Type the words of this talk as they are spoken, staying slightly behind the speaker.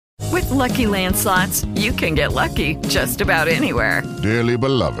Lucky Land Slots, you can get lucky just about anywhere. Dearly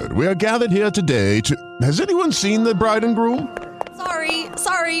beloved, we are gathered here today to... Has anyone seen the bride and groom?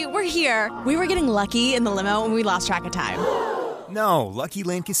 Sorry, we're here. We were getting lucky in the limo and we lost track of time. No, Lucky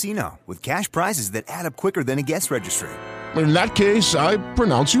Land Casino, with cash prizes that add up quicker than a guest registry. In that case, I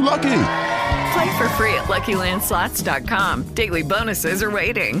pronounce you lucky. Play for free at LuckyLandSlots.com. Daily bonuses are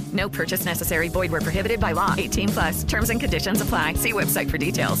waiting. No purchase necessary. Void where prohibited by law. 18+. Terms and conditions apply. See website for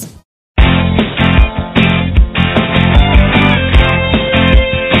details.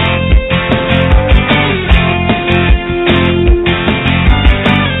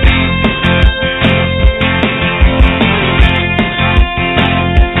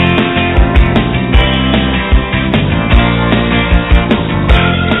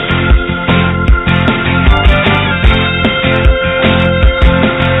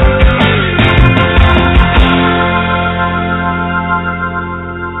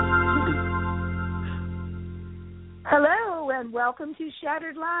 Welcome to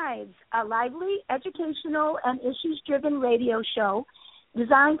Shattered Lives, a lively, educational, and issues-driven radio show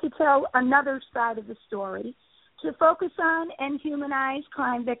designed to tell another side of the story, to focus on and humanize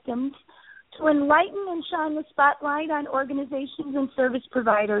crime victims, to enlighten and shine the spotlight on organizations and service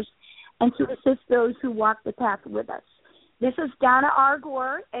providers, and to assist those who walk the path with us. This is Donna R.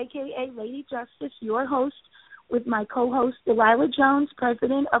 Gore, a.k.a. Lady Justice, your host, with my co-host Delilah Jones,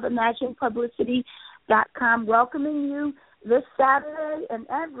 president of ImaginePublicity.com, welcoming you this Saturday and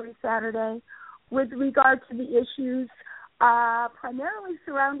every Saturday with regard to the issues primarily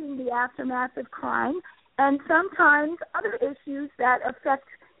surrounding the aftermath of crime and sometimes other issues that affect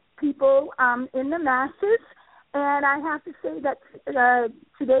people in the masses. And I have to say that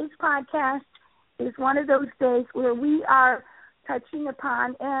today's podcast is one of those days where we are touching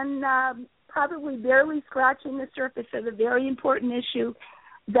upon and probably barely scratching the surface of a very important issue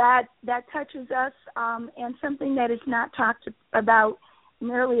that touches us and something that is not talked about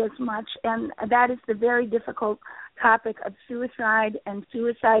nearly as much, and that is the very difficult topic of suicide and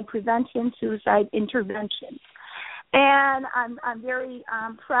suicide prevention, suicide intervention. And I'm very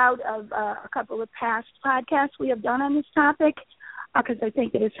proud of a couple of past podcasts we have done on this topic because I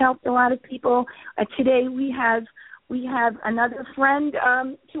think it has helped a lot of people. Today we have another friend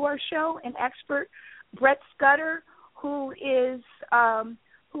to our show, an expert, Brett Scudder, who is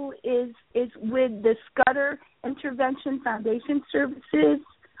with the Scudder Intervention Foundation Services,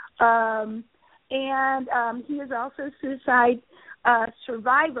 and he is also a suicide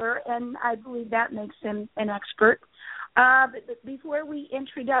survivor, and I believe that makes him an expert. But before we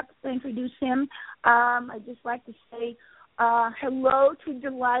introduce him, I'd just like to say hello to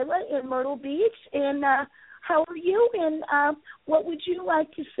Delilah in Myrtle Beach, and how are you, and what would you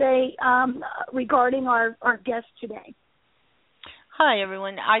like to say regarding our guest today? Hi,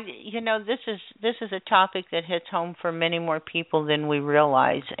 everyone. This is a topic that hits home for many more people than we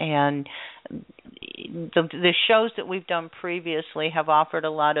realize, and the shows that we've done previously have offered a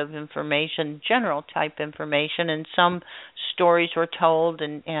lot of information, general type information, and some stories were told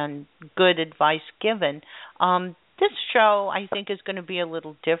and good advice given. This show, I think, is going to be a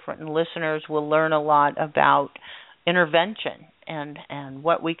little different, and listeners will learn a lot about intervention and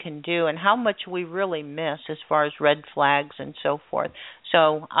what we can do and how much we really miss as far as red flags and so forth.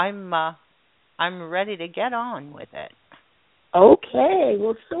 So I'm ready to get on with it. Okay,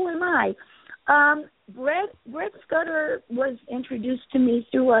 well, so am I. Brett Scudder was introduced to me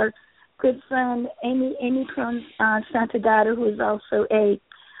through our good friend Amy Crone Santagata, who is also a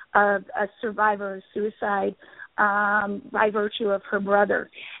survivor of suicide by virtue of her brother.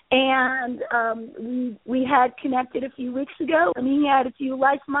 And we had connected a few weeks ago, and he had a few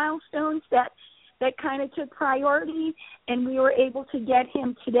life milestones that kind of took priority, and we were able to get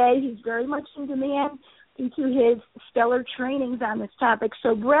him today. He's very much in demand due to his stellar trainings on this topic.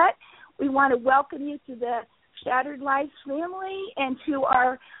 So, Brett, we want to welcome you to the Shattered Lives family and to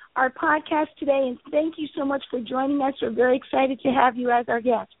our podcast today, and thank you so much for joining us. We're very excited to have you as our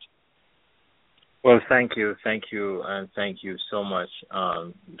guest. Well, thank you, and thank you so much,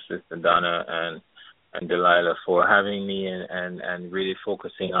 Sister Donna and Delilah, for having me and really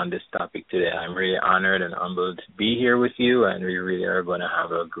focusing on this topic today. I'm really honored and humbled to be here with you, and we really are going to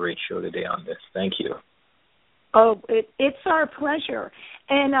have a great show today on this. Thank you. Oh, it's our pleasure.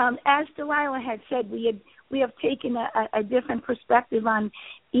 And as Delilah had said, we have taken a different perspective on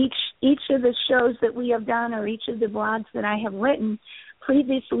each of the shows that we have done or each of the blogs that I have written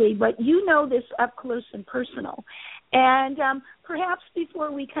previously, but you know this up close and personal. And perhaps before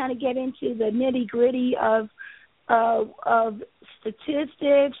we kind of get into the nitty-gritty of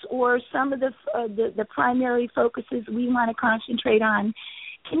statistics or some of the primary focuses we want to concentrate on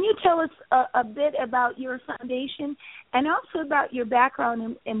Can you tell us a bit about your foundation and also about your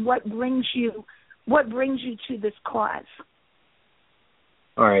background and what brings you to this cause?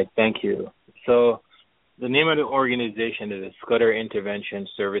 All right, thank you. So the name of the organization is the Scudder Intervention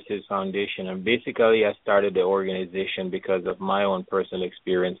Services Foundation, and basically I started the organization because of my own personal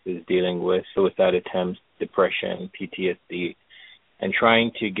experiences dealing with suicide attempts, depression, PTSD, and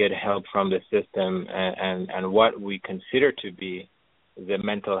trying to get help from the system and what we consider to be the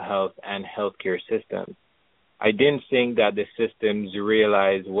mental health and healthcare system. I didn't think that the systems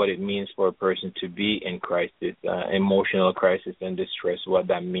realize what it means for a person to be in crisis, emotional crisis and distress, what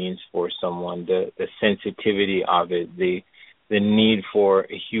that means for someone, the sensitivity of it, the need for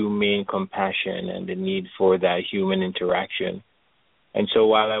humane compassion and the need for that human interaction. And so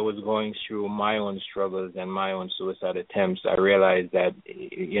while I was going through my own struggles and my own suicide attempts, I realized that,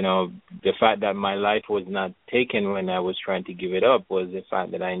 the fact that my life was not taken when I was trying to give it up was the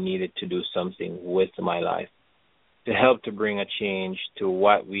fact that I needed to do something with my life to help to bring a change to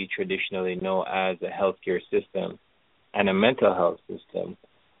what we traditionally know as a healthcare system and a mental health system.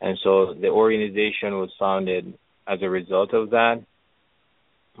 And so the organization was founded as a result of that.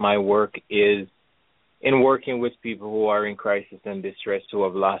 My work is in working with people who are in crisis and distress, who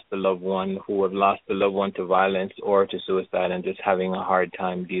have lost a loved one, to violence or to suicide and just having a hard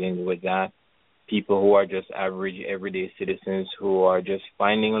time dealing with that. People who are just average, everyday citizens who are just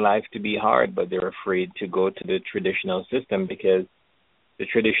finding life to be hard, but they're afraid to go to the traditional system because the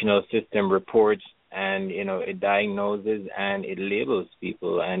traditional system reports and, it diagnoses and it labels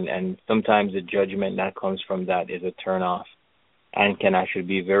people. And sometimes the judgment that comes from that is a turnoff and can actually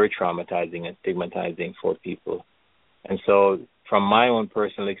be very traumatizing and stigmatizing for people. And so from my own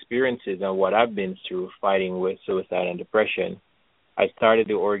personal experiences and what I've been through fighting with suicide and depression, I started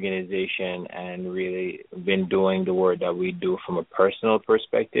the organization and really been doing the work that we do from a personal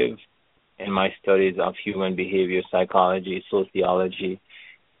perspective in my studies of human behavior, psychology, sociology,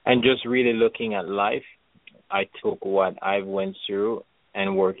 and just really looking at life. I took what I went through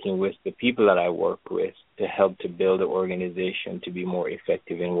and working with the people that I work with to help to build the organization to be more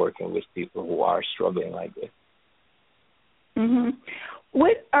effective in working with people who are struggling like this. Mm-hmm.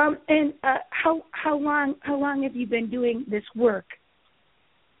 How long have you been doing this work?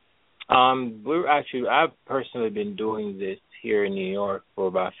 I've personally been doing this here in New York for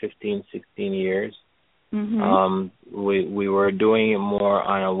about 15, 16 years. Mm-hmm. We were doing it more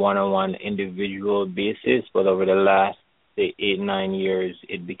on a one-on-one individual basis, but over the last, say, 8-9 years,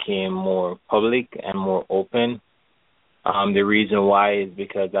 it became more public and more open. The reason why is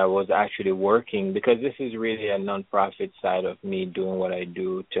because I was actually working, because this is really a nonprofit side of me doing what I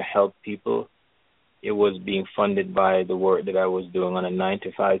do to help people. It was being funded by the work that I was doing on a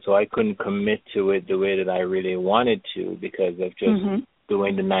 9-to-5, so I couldn't commit to it the way that I really wanted to because of just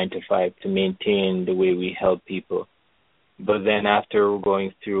doing the 9-to-5 to maintain the way we help people. But then after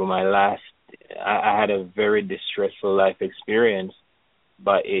going through I had a very distressful life experience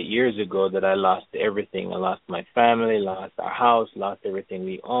about 8 years ago that I lost everything. I lost my family, lost our house, lost everything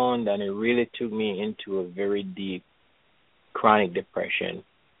we owned, and it really took me into a very deep chronic depression.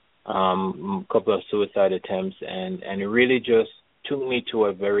 A couple of suicide attempts, and it really just took me to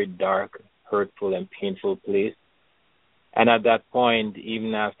a very dark, hurtful, and painful place. And at that point,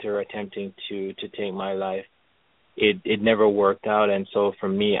 even after attempting to take my life, it never worked out. And so for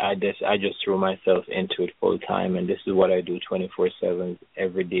me, I just threw myself into it full time, and this is what I do 24/7,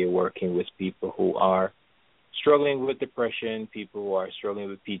 every day, working with people who are struggling with depression, people who are struggling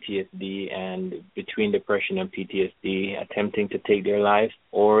with PTSD, and between depression and PTSD, attempting to take their life,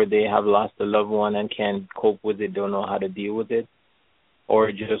 or they have lost a loved one and can't cope with it, don't know how to deal with it,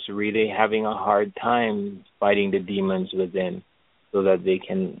 or just really having a hard time fighting the demons within so that they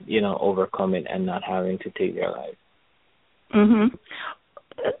can, overcome it and not having to take their life. Mm-hmm.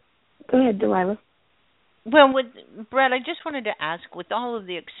 Go ahead, Delilah. Well, Brett, I just wanted to ask, with all of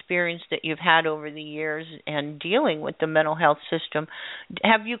the experience that you've had over the years and dealing with the mental health system,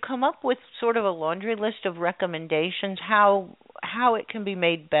 have you come up with sort of a laundry list of recommendations how it can be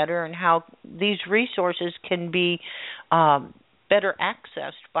made better and how these resources can be better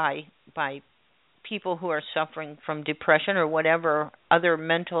accessed by people who are suffering from depression or whatever other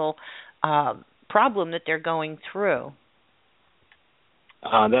mental problem that they're going through?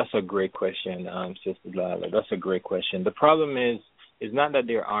 That's a great question, Sister Lila. That's a great question. The problem is not that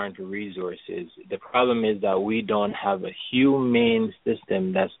there aren't resources. The problem is that we don't have a humane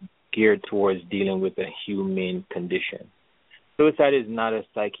system that's geared towards dealing with a humane condition. Suicide is not a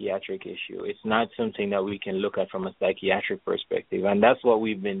psychiatric issue. It's not something that we can look at from a psychiatric perspective, and that's what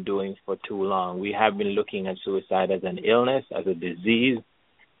we've been doing for too long. We have been looking at suicide as an illness, as a disease,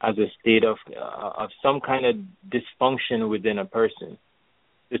 as a state of some kind of dysfunction within a person.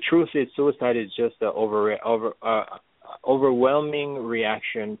 The truth is, suicide is just an overwhelming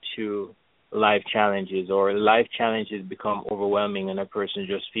reaction to life challenges, or life challenges become overwhelming and a person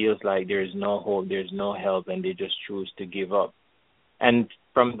just feels like there's no hope, there's no help, and they just choose to give up. And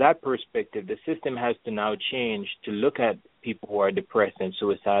from that perspective, the system has to now change to look at people who are depressed and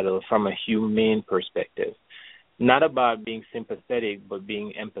suicidal from a humane perspective. Not about being sympathetic, but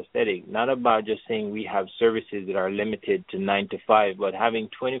being empathetic. Not about just saying we have services that are limited to 9 to 5, but having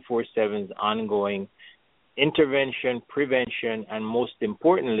 24/7 ongoing intervention, prevention, and most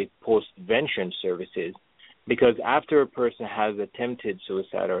importantly, postvention services. Because after a person has attempted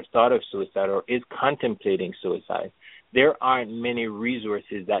suicide or thought of suicide or is contemplating suicide, there aren't many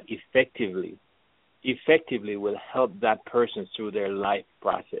resources that effectively will help that person through their life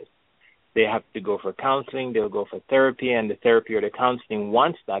process. They have to go for counseling, they'll go for therapy, and the therapy or the counseling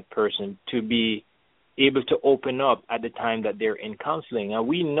wants that person to be able to open up at the time that they're in counseling. And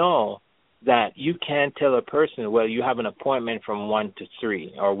we know that you can't tell a person, well, you have an appointment from 1 to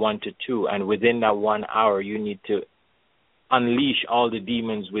 3 or 1 to 2, and within that 1 hour you need to unleash all the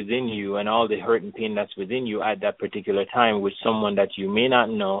demons within you and all the hurt and pain that's within you at that particular time with someone that you may not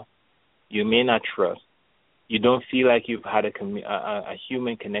know, you may not trust. You don't feel like you've had a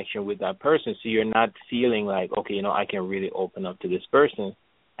human connection with that person, so you're not feeling like, okay, I can really open up to this person.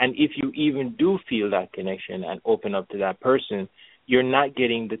 And if you even do feel that connection and open up to that person, you're not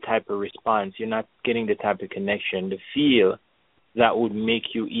getting the type of response, you're not getting the type of connection, the feel that would make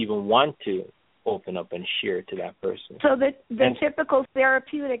you even want to open up and share to that person. So the typical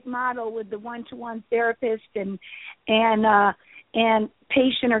therapeutic model with the one-to-one therapist and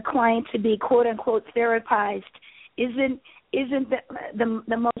patient or client to be quote unquote therapized isn't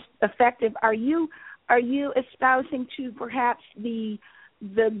the most effective. Are you espousing to perhaps the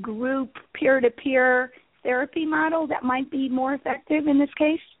group peer-to-peer therapy model that might be more effective in this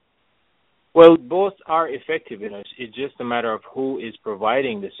case? Well, both are effective. It's just a matter of who is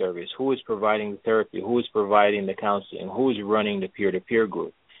providing the service, who is providing the therapy, who is providing the counseling, who is running the peer-to-peer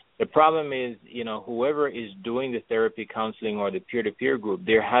group. The problem is, whoever is doing the therapy, counseling, or the peer-to-peer group,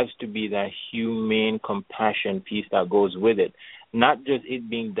 there has to be that humane compassion piece that goes with it. Not just it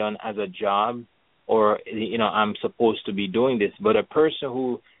being done as a job or, I'm supposed to be doing this, but a person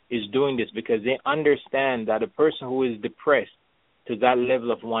who is doing this because they understand that a person who is depressed to that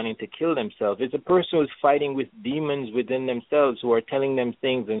level of wanting to kill themselves is a person who is fighting with demons within themselves who are telling them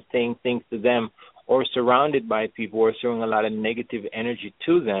things and saying things to them, or surrounded by people who are throwing a lot of negative energy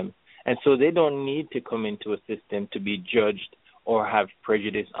to them. And so they don't need to come into a system to be judged or have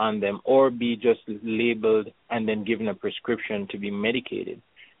prejudice on them or be just labeled and then given a prescription to be medicated.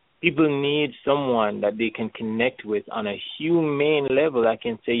 People need someone that they can connect with on a humane level that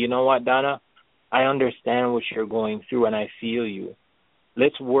can say, you know what, Donna, I understand what you're going through and I feel you.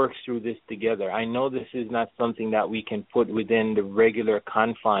 Let's work through this together. I know this is not something that we can put within the regular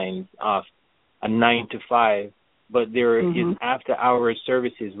confines of a 9 to 5, but there is after-hours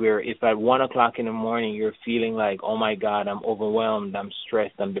services where if at 1 o'clock in the morning you're feeling like, oh, my God, I'm overwhelmed, I'm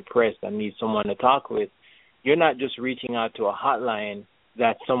stressed, I'm depressed, I need someone to talk with, you're not just reaching out to a hotline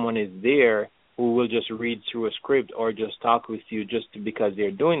that someone is there who will just read through a script or just talk with you just because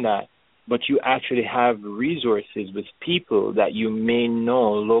they're doing that, but you actually have resources with people that you may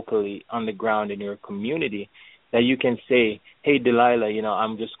know locally on the ground in your community that you can say, hey, Delilah,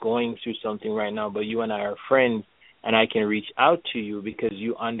 I'm just going through something right now, but you and I are friends, and I can reach out to you because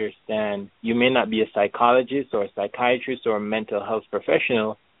you understand. You may not be a psychologist or a psychiatrist or a mental health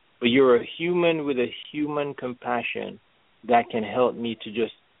professional, but you're a human with a human compassion that can help me to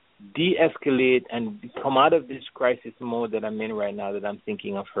just de-escalate and come out of this crisis mode that I'm in right now, that I'm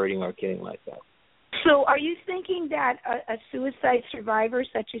thinking of hurting or killing myself. So are you thinking that a suicide survivor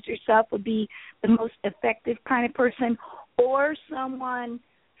such as yourself would be the most effective kind of person, or someone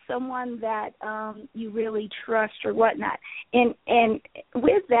that you really trust or whatnot? And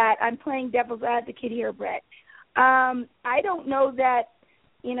with that, I'm playing devil's advocate here, Brett. I don't know that,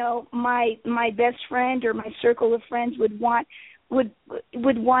 my best friend or my circle of friends would want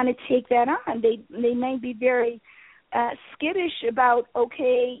to take that on. They may be very skittish about,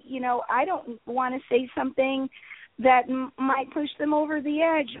 I don't want to say something that might push them over the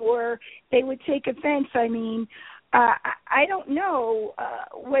edge, or they would take offense. I mean, I don't know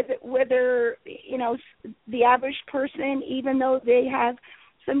whether the average person, even though they have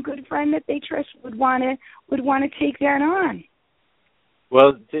some good friend that they trust, would want to take that on.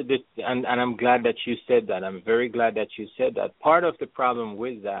 Well, and I'm glad that you said that. I'm very glad that you said that. Part of the problem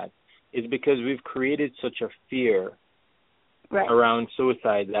with that is because we've created such a fear around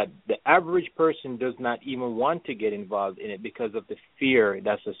suicide that the average person does not even want to get involved in it because of the fear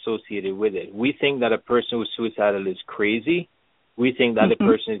that's associated with it. We think that a person who's suicidal is crazy. We think that the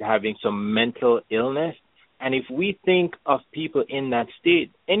person is having some mental illness. And if we think of people in that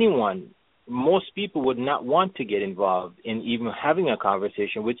state, most people would not want to get involved in even having a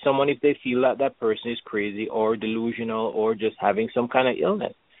conversation with someone if they feel that that person is crazy or delusional or just having some kind of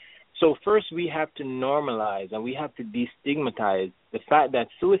illness. So first we have to normalize and we have to destigmatize the fact that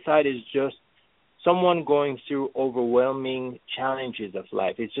suicide is just someone going through overwhelming challenges of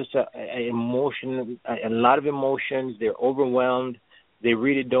life. It's just a lot of emotions. They're overwhelmed. They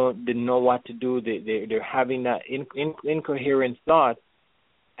really didn't know what to do. They're having that incoherent thought,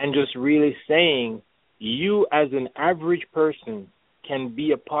 and just really saying, you as an average person can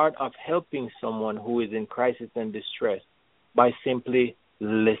be a part of helping someone who is in crisis and distress by simply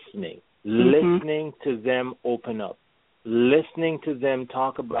listening to them open up, listening to them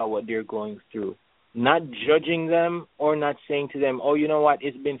talk about what they're going through, not judging them or not saying to them, oh, you know what,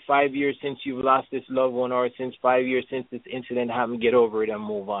 it's been 5 years since you've lost this loved one, or since 5 years since this incident happened, get over it and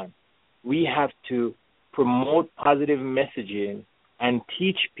move on. We have to promote positive messaging and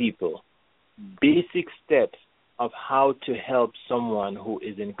teach people basic steps of how to help someone who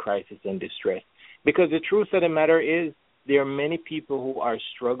is in crisis and distress. Because the truth of the matter is, there are many people who are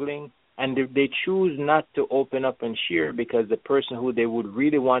struggling and they choose not to open up and share because the person who they would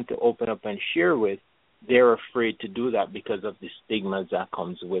really want to open up and share with, they're afraid to do that because of the stigma that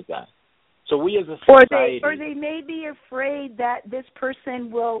comes with that. So we as a society... Or they may be afraid that this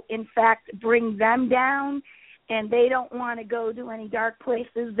person will, in fact, bring them down, and they don't want to go to any dark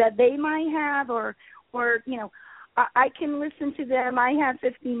places that they might have, or you know, I can listen to them. I have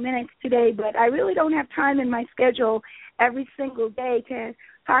 15 minutes today, but I really don't have time in my schedule every single day to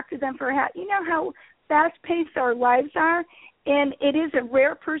talk to them for you know how fast-paced our lives are, and it is a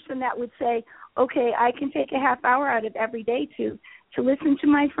rare person that would say, okay, I can take a half hour out of every day to listen to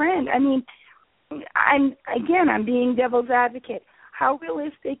my friend. I mean, I'm being devil's advocate. How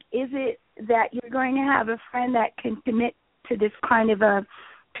realistic is it that you're going to have a friend that can commit to this kind of a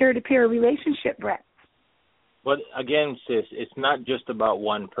peer-to-peer relationship, Brett? But again, sis, it's not just about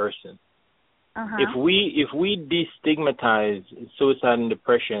one person. If we destigmatize suicide and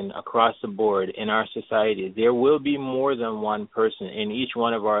depression across the board in our society, there will be more than one person in each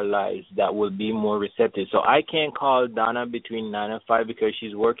one of our lives that will be more receptive. So I can't call Donna between 9 and 5 because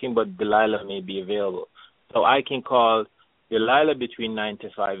she's working, but Delilah may be available. So I can call Delilah between 9 to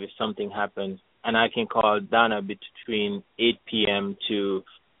 5 if something happens, and I can call Donna between 8 p.m. to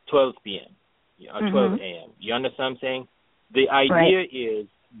 12 p.m. or 12 a.m. You understand what I'm saying? The idea is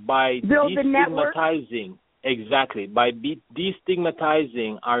by destigmatizing,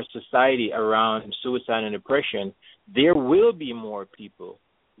 destigmatizing our society around suicide and depression, there will be more people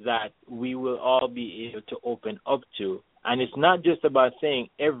that we will all be able to open up to. And it's not just about saying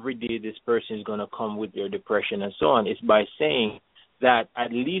every day this person is going to come with their depression and so on. It's by saying that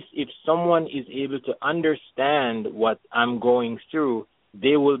at least if someone is able to understand what I'm going through,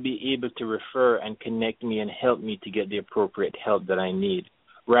 they will be able to refer and connect me and help me to get the appropriate help that I need,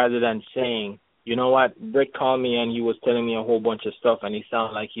 rather than saying, you know what, Brett called me and he was telling me a whole bunch of stuff and he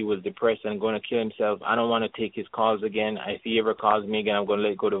sounded like he was depressed and going to kill himself. I don't want to take his calls again. If he ever calls me again, I'm going to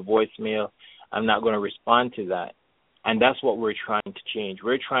let it go to voicemail. I'm not going to respond to that. And that's what we're trying to change.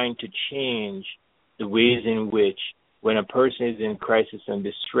 We're trying to change the ways in which when a person is in crisis and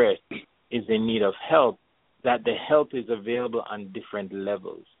distress, is in need of help, that the help is available on different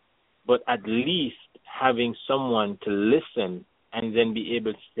levels. But at least having someone to listen and then be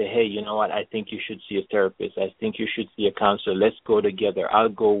able to say, hey, you know what, I think you should see a therapist. I think you should see a counselor. Let's go together. I'll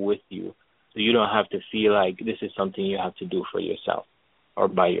go with you. So you don't have to feel like this is something you have to do for yourself or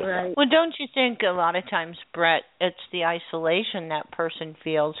by yourself. Right. Well, don't you think a lot of times, Brett, it's the isolation that person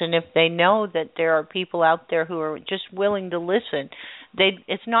feels, and if they know that there are people out there who are just willing to listen,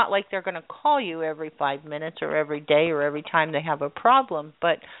 it's not like they're going to call you every 5 minutes or every day or every time they have a problem,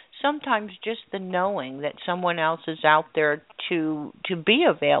 but sometimes just the knowing that someone else is out there to be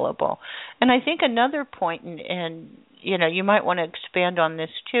available. And I think another point, and you know, you might want to expand on this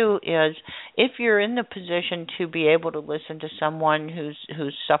too, is if you're in the position to be able to listen to someone who's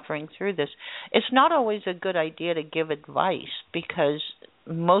suffering through this, it's not always a good idea to give advice, because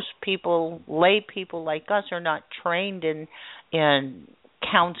most people, lay people like us, are not trained in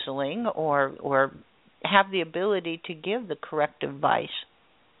counseling or have the ability to give the correct advice.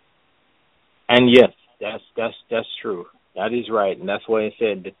 And yes, that's true. That is right, and that's why I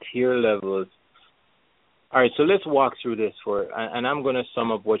said the tier levels. All right, so let's walk through this and I'm going to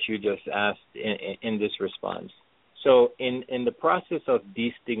sum up what you just asked in this response. So in the process of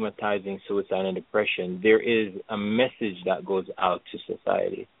destigmatizing suicide and depression, there is a message that goes out to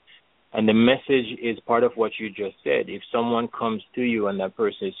society. And the message is part of what you just said. If someone comes to you and that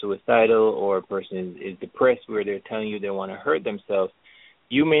person is suicidal or a person is depressed where they're telling you they want to hurt themselves,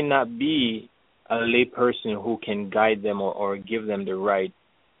 you may not be a lay person who can guide them or give them the right,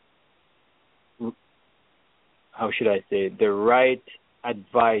 how should I say, the right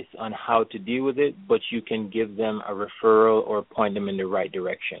advice on how to deal with it, but you can give them a referral or point them in the right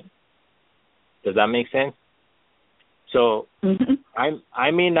direction. Does that make sense? So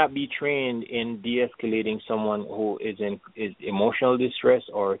I may not be trained in de-escalating someone who is emotional distress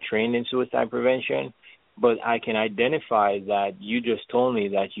or trained in suicide prevention, but I can identify that you just told me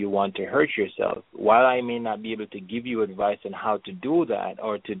that you want to hurt yourself. While I may not be able to give you advice on how to do that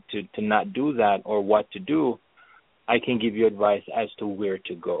or to not do that or what to do, I can give you advice as to where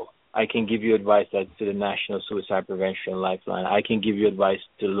to go. I can give you advice as to the National Suicide Prevention Lifeline. I can give you advice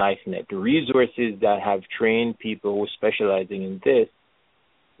to LifeNet, the resources that have trained people who are specializing in this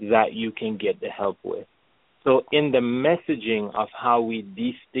that you can get the help with. So in the messaging of how we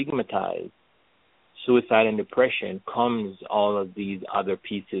destigmatize suicide and depression comes all of these other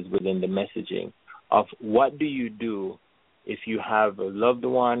pieces within the messaging of what do you do if you have a loved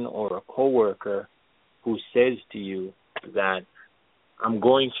one or a coworker who says to you that I'm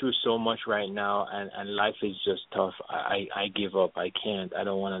going through so much right now and life is just tough. I give up. I can't. I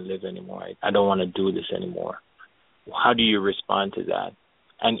don't want to live anymore. I don't want to do this anymore. How do you respond to that?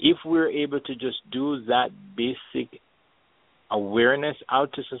 And if we're able to just do that basic awareness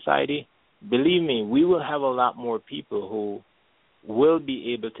out to society, believe me, we will have a lot more people who will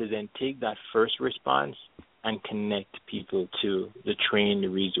be able to then take that first response and connect people to the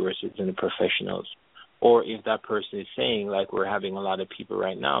trained resources and the professionals. Or if that person is saying, like we're having a lot of people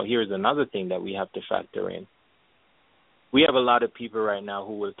right now, here's another thing that we have to factor in. We have a lot of people right now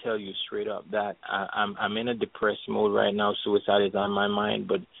who will tell you straight up that I'm in a depressed mode right now, suicide is on my mind,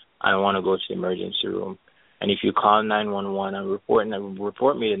 but I don't want to go to the emergency room. And if you call 911 and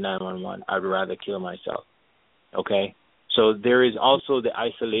report me to 911, I'd rather kill myself. Okay? So there is also the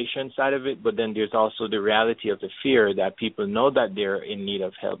isolation side of it, but then there's also the reality of the fear that people know that they're in need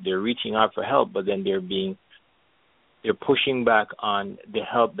of help. They're reaching out for help, but then they're pushing back on the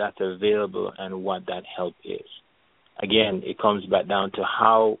help that's available and what that help is. Again, it comes back down to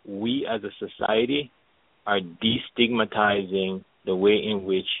how we as a society are destigmatizing the way in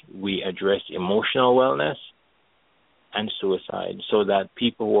which we address emotional wellness and suicide so that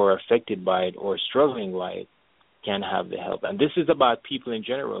people who are affected by it or struggling by it can have the help. And this is about people in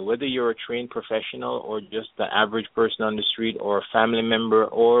general, whether you're a trained professional or just the average person on the street or a family member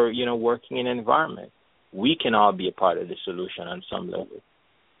or, working in an environment. We can all be a part of the solution on some level.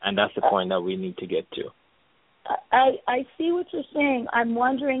 And that's the point that we need to get to. I see what you're saying. I'm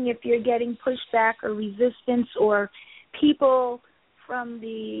wondering if you're getting pushback or resistance or people from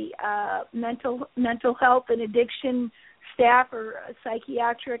the mental health and addiction staff or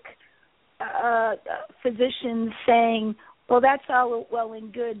psychiatric physicians saying, well, that's all well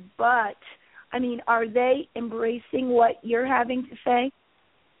and good, but, are they embracing what you're having to say?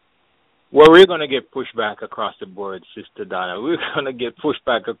 Well, we're going to get pushback across the board, Sister Donna. We're going to get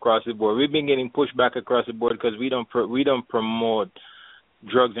pushback across the board. We've been getting pushback across the board because we don't promote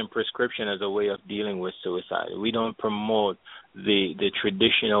drugs and prescription as a way of dealing with suicide. We don't promote the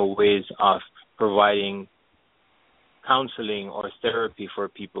traditional ways of providing counseling or therapy for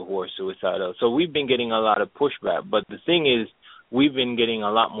people who are suicidal. So we've been getting a lot of pushback. But the thing is, we've been getting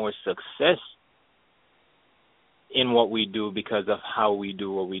a lot more success in what we do because of how we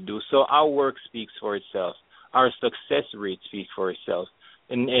do what we do. So our work speaks for itself. Our success rate speaks for itself.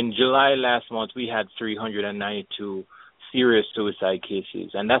 In July last month, we had 392 serious suicide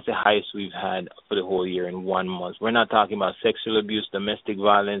cases, and that's the highest we've had for the whole year in 1 month. We're not talking about sexual abuse, domestic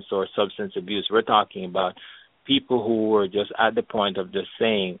violence, or substance abuse. We're talking about people who were just at the point of just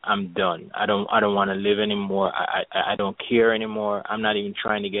saying, I'm done. I don't want to live anymore. I don't care anymore. I'm not even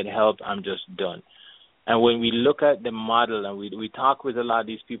trying to get help. I'm just done. And when we look at the model and we talk with a lot of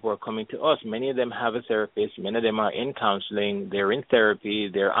these people who are coming to us, many of them have a therapist, many of them are in counseling, they're in therapy,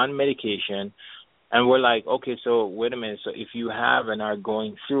 they're on medication, and we're like, okay, so wait a minute, so if you have and are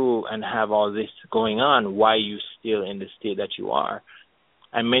going through and have all this going on, why are you still in the state that you are?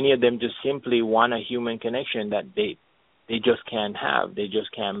 And many of them just simply want a human connection that they just can't have, they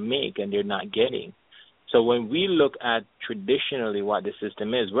just can't make, and they're not getting. So when we look at traditionally what the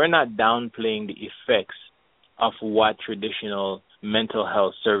system is, we're not downplaying the effects of what traditional mental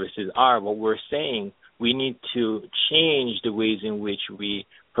health services are. What we're saying, we need to change the ways in which we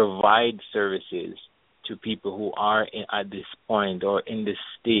provide services to people who are at this point or in this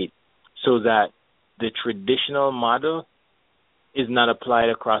state, so that the traditional model is not applied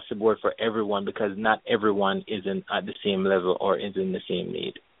across the board for everyone, because not everyone is at the same level or is in the same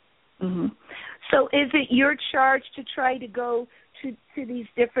need. Mm-hmm. So is it your charge to try to go to these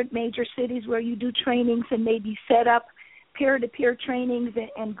different major cities where you do trainings and maybe set up peer-to-peer trainings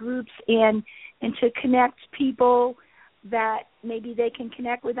and groups and to connect people that maybe they can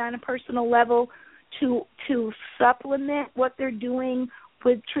connect with on a personal level to supplement what they're doing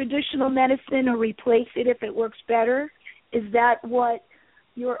with traditional medicine or replace it if it works better? Is that what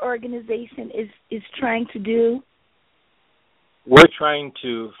your organization is trying to do? We're trying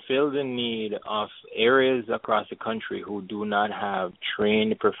to fill the need of areas across the country who do not have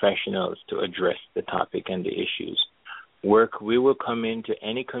trained professionals to address the topic and the issues. We will come into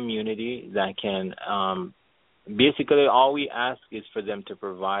any community that can, basically all we ask is for them to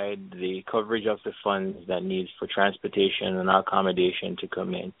provide the coverage of the funds that needs for transportation and accommodation to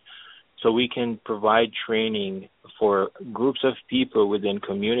come in. So we can provide training for groups of people within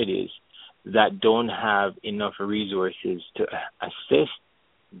communities that don't have enough resources to assist,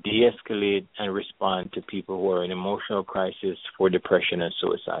 de-escalate, and respond to people who are in emotional crisis for depression and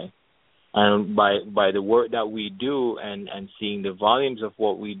suicide. And by the work that we do and seeing the volumes of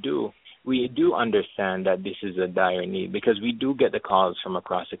what we do understand that this is a dire need, because we do get the calls from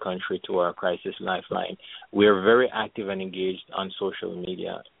across the country to our crisis lifeline. We are very active and engaged on social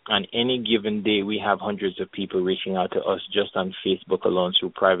media. On any given day, we have hundreds of people reaching out to us just on Facebook alone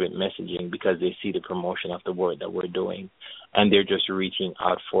through private messaging, because they see the promotion of the work that we're doing, and they're just reaching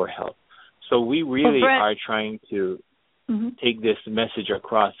out for help. So we really are trying to take this message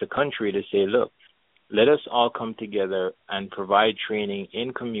across the country to say, look, let us all come together and provide training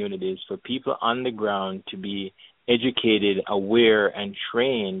in communities for people on the ground to be educated, aware, and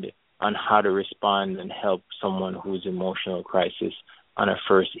trained on how to respond and help someone who's in emotional crisis on a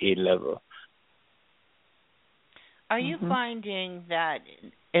first aid level. Are you finding that,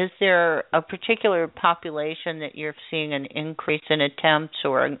 is there a particular population that you're seeing an increase in attempts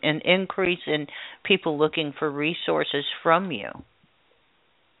or an increase in people looking for resources from you?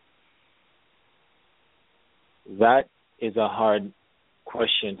 That is a hard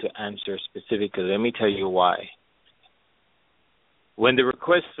question to answer specifically. Let me tell you why. When the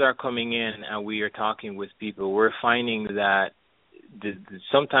requests are coming in and we are talking with people, we're finding that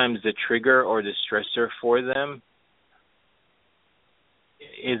sometimes the trigger or the stressor for them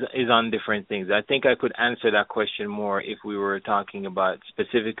is on different things. I think I could answer that question more if we were talking about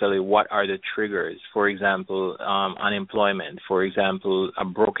specifically what are the triggers. For example, unemployment. For example, a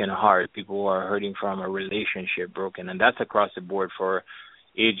broken heart. People who are hurting from a relationship broken. And that's across the board for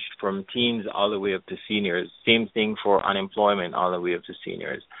aged from teens all the way up to seniors. Same thing for unemployment all the way up to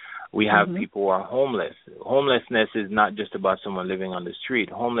seniors. We have people who are homeless. Homelessness is not just about someone living on the street.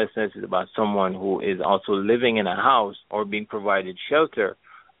 Homelessness is about someone who is also living in a house or being provided shelter,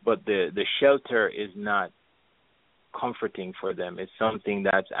 but the shelter is not comforting for them. It's something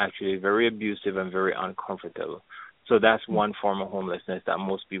that's actually very abusive and very uncomfortable. So that's one form of homelessness that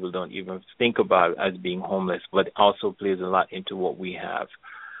most people don't even think about as being homeless, but also plays a lot into what we have.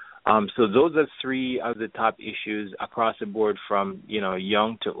 So those are three of the top issues across the board, from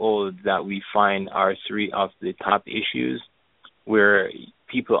young to old, that we find are three of the top issues where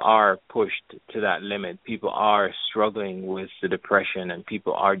people are pushed to that limit. People are struggling with the depression, and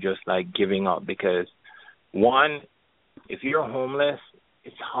people are just like giving up because, one, if you're homeless,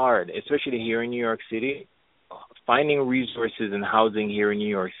 it's hard, especially here in New York City. Finding resources and housing here in New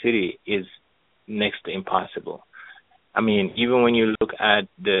York City is next to impossible. I mean, even when you look at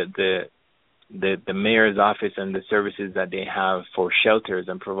the mayor's office and the services that they have for shelters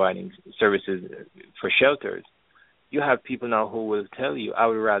and providing services for shelters, you have people now who will tell you, I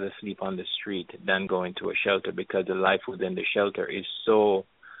would rather sleep on the street than go into a shelter, because the life within the shelter is so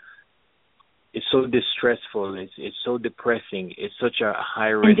distressful, it's so depressing, it's such a high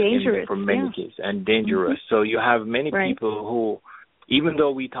risk for many kids, and dangerous. So you have many people who, even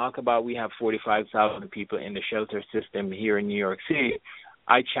though we talk about we have 45,000 people in the shelter system here in New York City,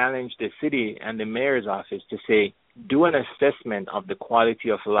 I challenge the city and the mayor's office to say, do an assessment of the quality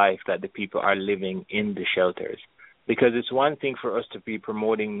of life that the people are living in the shelters. Because it's one thing for us to be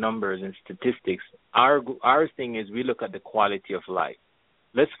promoting numbers and statistics. Our thing is we look at the quality of life.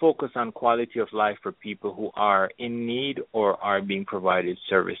 Let's focus on quality of life for people who are in need or are being provided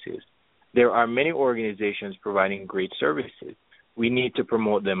services. There are many organizations providing great services. We need to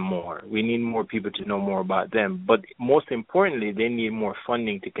promote them more. We need more people to know more about them. But most importantly, they need more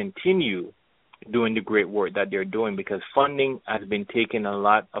funding to continue doing the great work that they're doing, because a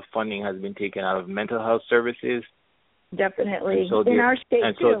lot of funding has been taken out of mental health services. Definitely. So in our state,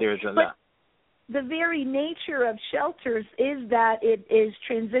 and too. So there's a lot. The very nature of shelters is that it is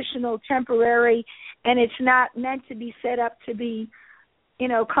transitional, temporary, and it's not meant to be set up to be,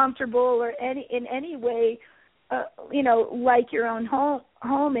 comfortable or in any way, like your own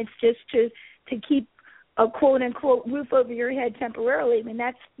home. It's just to keep a quote unquote roof over your head temporarily. I mean,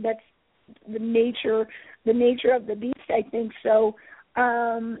 that's the nature of the beast, I think. So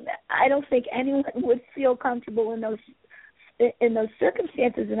I don't think anyone would feel comfortable in those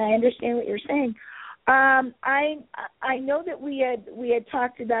circumstances, and I understand what you're saying. I know that we had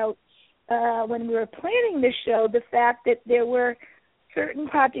talked about when we were planning this show the fact that there were certain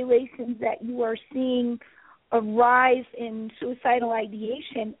populations that you are seeing a rise in suicidal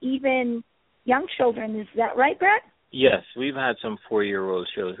ideation, even young children. Is that right, Brett? Yes, we've had some 4-year-old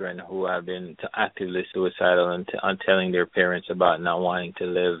children who have been actively suicidal and telling their parents about not wanting to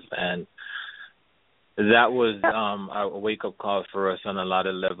live, and that was a wake-up call for us on a lot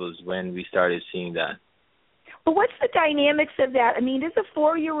of levels when we started seeing that. Well, what's the dynamics of that? I mean, does a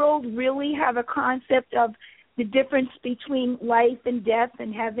 4-year-old really have a concept of the difference between life and death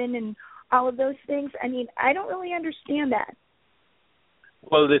and heaven and all of those things? I mean, I don't really understand that.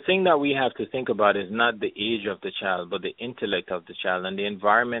 Well, the thing that we have to think about is not the age of the child, but the intellect of the child and the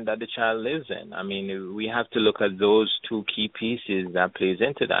environment that the child lives in. I mean, we have to look at those two key pieces that plays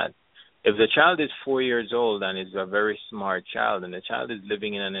into that. If the child is 4 years old and is a very smart child, and the child is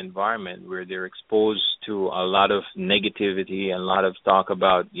living in an environment where they're exposed to a lot of negativity and a lot of talk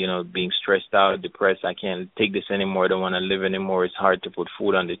about, being stressed out, depressed, I can't take this anymore, I don't want to live anymore, it's hard to put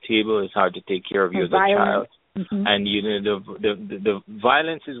food on the table, it's hard to take care of you as a child. Mm-hmm. And the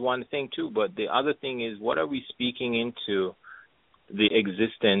violence is one thing too, but the other thing is, what are we speaking into the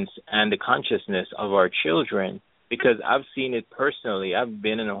existence and the consciousness of our children? Because I've seen it personally. I've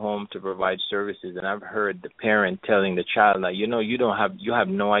been in a home to provide services, and I've heard the parent telling the child, like, you have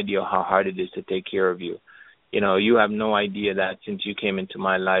no idea how hard it is to take care of you. You have no idea that since you came into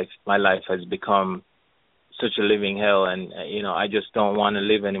my life has become such a living hell, and I just don't want to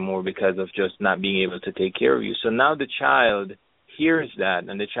live anymore because of just not being able to take care of you. So now the child hears that,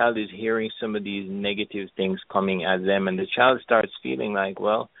 and the child is hearing some of these negative things coming at them, and the child starts feeling like,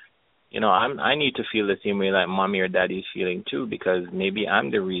 well, I need to feel the same way like mommy or daddy is feeling too, because maybe I'm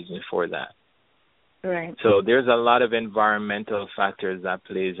the reason for that. Right. So there's a lot of environmental factors that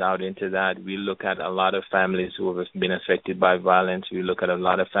plays out into that. We look at a lot of families who have been affected by violence. We look at a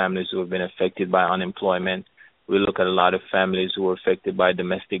lot of families who have been affected by unemployment. We look at a lot of families who are affected by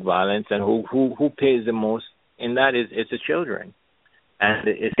domestic violence, and who pays the most in that is it's the children. And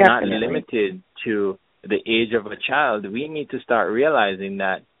it's Definitely. Not limited to the age of a child. We need to start realizing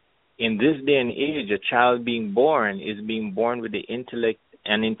that in this day and age, a child being born is being born with the intellect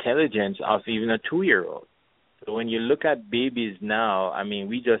and intelligence of even a 2-year-old. So when you look at babies now, I mean,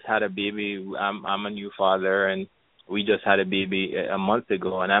 we just had a baby. I'm a new father, and we just had a baby a month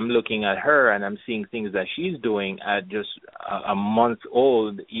ago, and I'm looking at her, and I'm seeing things that she's doing at just a month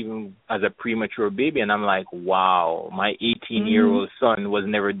old, even as a premature baby, and I'm like, wow, my 18-year-old son was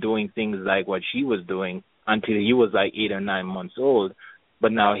never doing things like what she was doing until he was like 8 or 9 months old.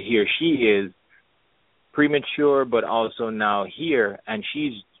 But now here she is, premature, but also now here, and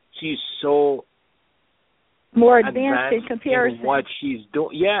she's so more advanced in comparison. In what she's doing.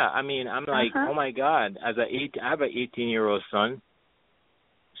 Yeah, I mean, I'm like, oh my God, I have an 18-year-old son,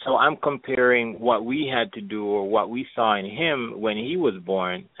 so I'm comparing what we had to do or what we saw in him when he was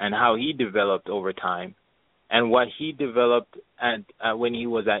born and how he developed over time, and what he developed at when he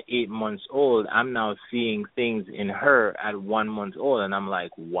was at 8 months old. I'm now seeing things in her at 1 month old, and I'm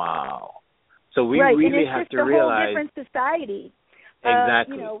like, wow. So we really have to realize. Right, and it's just a whole different society.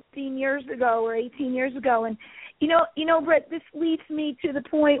 Exactly. 15 years ago or 18 years ago. And, Brett, this leads me to the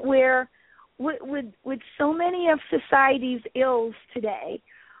point where with so many of society's ills today,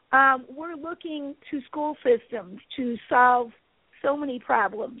 we're looking to school systems to solve so many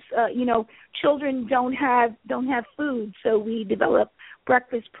problems. Children don't have food, so we develop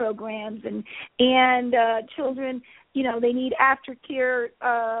breakfast programs, and children, they need aftercare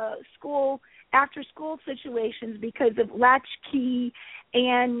after school situations because of latchkey,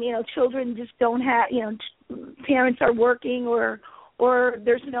 and children just don't have, parents are working or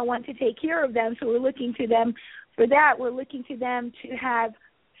there's no one to take care of them, so we're looking to them for that. We're looking to them to have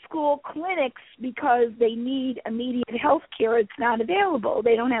school clinics because they need immediate health care. It's not available.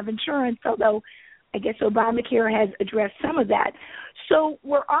 They don't have insurance, although I guess Obamacare has addressed some of that. So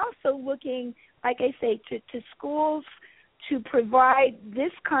we're also looking, like I say, to schools to provide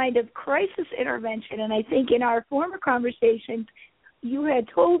this kind of crisis intervention. And I think in our former conversations, you had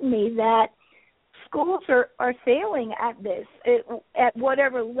told me that schools are failing at this, at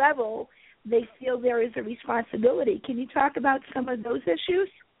whatever level they feel there is a responsibility. Can you talk about some of those issues?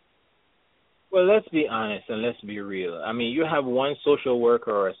 Well, let's be honest and let's be real. I mean, you have one social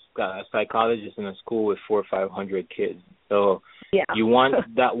worker or a psychologist in a school with 400 or 500 kids. So you want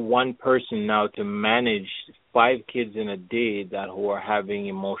that one person now to manage 5 kids in a day who are having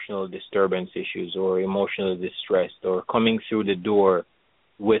emotional disturbance issues or emotional distress or coming through the door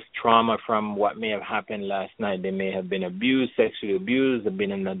with trauma from what may have happened last night. They may have been abused, sexually abused, have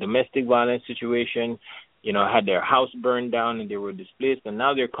been in a domestic violence situation, had their house burned down and they were displaced, and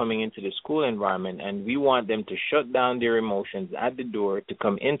now they're coming into the school environment, and we want them to shut down their emotions at the door to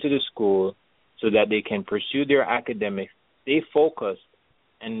come into the school so that they can pursue their academics, stay focused,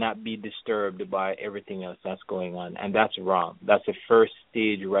 and not be disturbed by everything else that's going on. And that's wrong. That's the first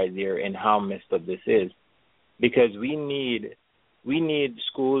stage right there in how messed up this is, because we need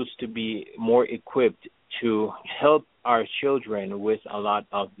schools to be more equipped to help our children with a lot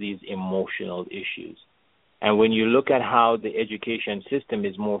of these emotional issues. And when you look at how the education system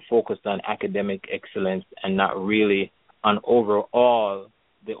is more focused on academic excellence and not really on the overall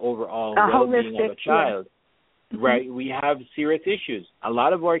well-being of a child, right, we have serious issues. A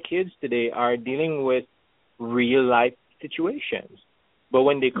lot of our kids today are dealing with real-life situations. But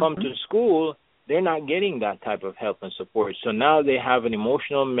when they come to school, they're not getting that type of help and support. So now they have an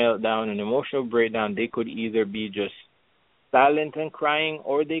emotional meltdown, an emotional breakdown. They could either be just silent and crying,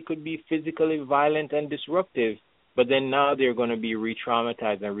 or they could be physically violent and disruptive. But then now they're going to be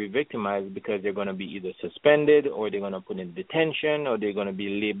re-traumatized and re-victimized because they're going to be either suspended, or they're going to put in detention, or they're going to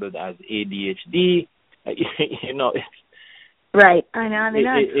be labeled as ADHD. Right. I know.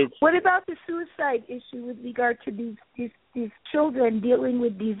 What about the suicide issue with regard to these children dealing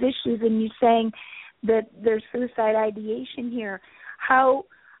with these issues, and you saying that there's suicide ideation here? How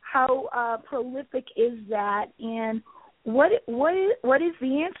prolific is that, and what is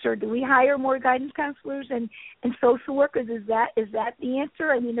the answer? Do we hire more guidance counselors and social workers? Is that the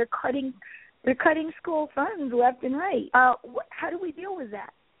answer? I mean, they're cutting school funds left and right. How do we deal with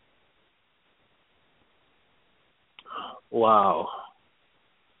that? Wow.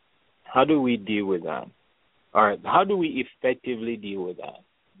 How do we deal with that? All right. How do we effectively deal with that?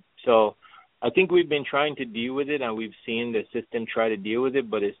 So I think we've been trying to deal with it, and we've seen the system try to deal with it,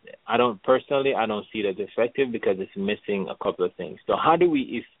 but I don't see it as effective because it's missing a couple of things. So how do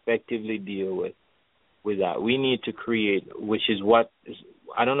we effectively deal with that? We need to create, which is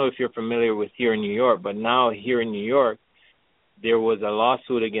I don't know if you're familiar with here in New York, but now here in New York, there was a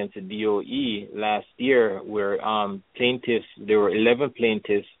lawsuit against the DOE last year where there were 11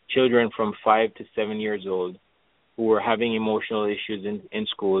 plaintiffs, children from 5 to 7 years old, who were having emotional issues in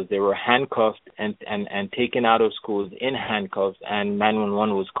schools. They were handcuffed and taken out of schools in handcuffs, and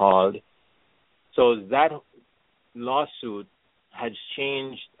 911 was called. So that lawsuit has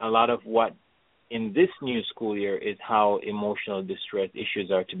changed a lot of what in this new school year is how emotional distress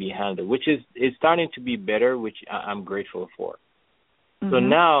issues are to be handled, which is starting to be better, which I'm grateful for. So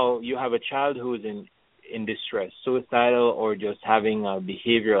now you have a child who is in distress, suicidal, or just having a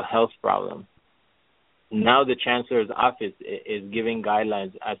behavioral health problem. Now the chancellor's office is giving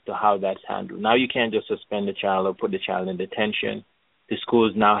guidelines as to how that's handled. Now you can't just suspend the child or put the child in detention. The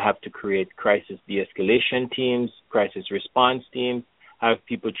schools now have to create crisis de-escalation teams, crisis response teams, have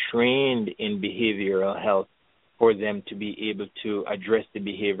people trained in behavioral health for them to be able to address the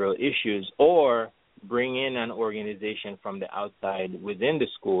behavioral issues, or bring in an organization from the outside within the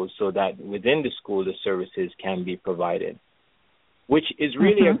school so that within the school the services can be provided, which is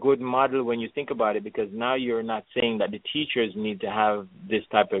really a good model when you think about it, because now you're not saying that the teachers need to have this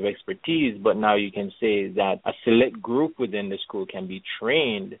type of expertise, but now you can say that a select group within the school can be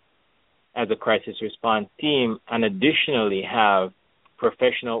trained as a crisis response team, and additionally have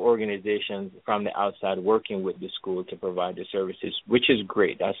professional organizations from the outside working with the school to provide the services, which is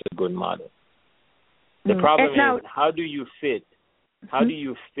great. That's a good model. The problem is, how do you fit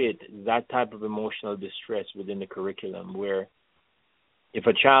that type of emotional distress within the curriculum, where if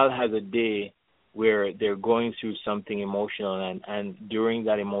a child has a day where they're going through something emotional and during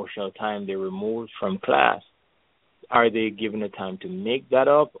that emotional time they're removed from class, are they given the time to make that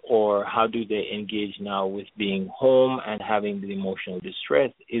up, or how do they engage now with being home and having the emotional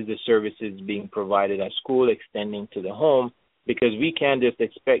distress? Is the services being provided at school extending to the home? Because we can't just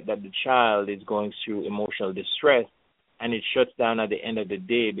expect that the child is going through emotional distress and it shuts down at the end of the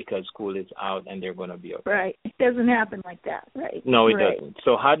day because school is out and they're going to be okay. Right. It doesn't happen like that, right? No, it right. doesn't.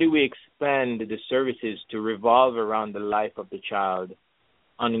 So how do we expand the services to revolve around the life of the child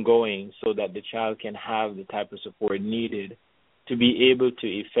ongoing so that the child can have the type of support needed to be able to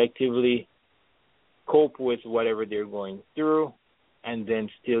effectively cope with whatever they're going through and then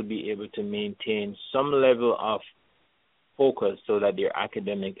still be able to maintain some level of focus so that their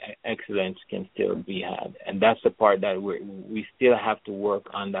academic excellence can still be had. And that's the part that we still have to work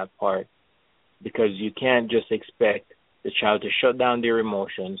on, that part, because you can't just expect the child to shut down their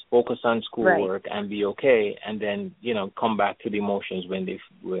emotions, focus on schoolwork, and be okay, and then, come back to the emotions when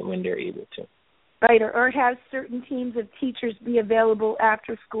they're able to. Right, or have certain teams of teachers be available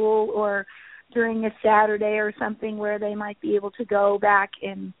after school or during a Saturday or something where they might be able to go back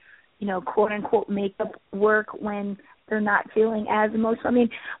and, quote-unquote, make up work when they're not feeling as emotional.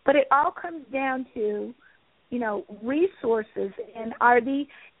 But it all comes down to, resources. And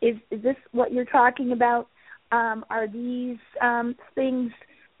is this what you're talking about? Are these things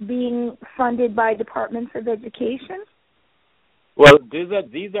being funded by departments of education? Well, these are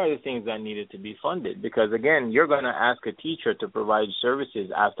the things that needed to be funded because, again, you're going to ask a teacher to provide services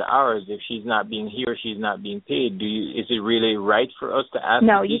after hours if she's not being paid. Is it really right for us to ask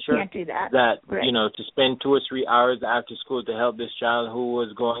no, the teacher you can't do that. To spend 2 or 3 hours after school to help this child who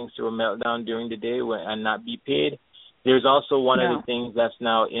was going through a meltdown during the day and not be paid? There's also one of the things that's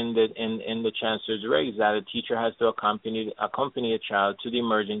now in the chancellor's regs that a teacher has to accompany a child to the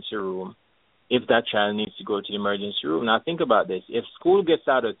emergency room if that child needs to go to the emergency room. Now think about this. If school gets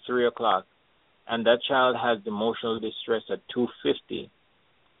out at 3 o'clock and that child has emotional distress at 2:50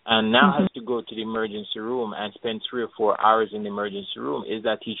 and now has to go to the emergency room and spend 3 or 4 hours in the emergency room, is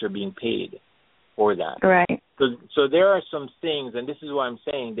that teacher being paid for that? Right. So there are some things, and this is what I'm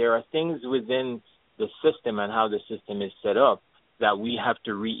saying, there are things within the system and how the system is set up that we have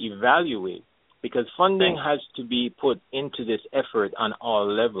to reevaluate because funding has to be put into this effort on all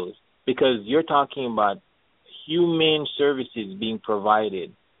levels. Because you're talking about humane services being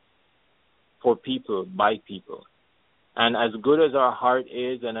provided for people, by people. And as good as our heart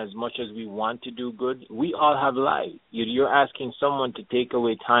is and as much as we want to do good, we all have lives. You're asking someone to take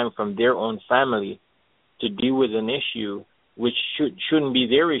away time from their own family to deal with an issue which shouldn't be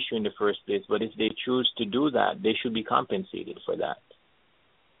their issue in the first place, but if they choose to do that, they should be compensated for that.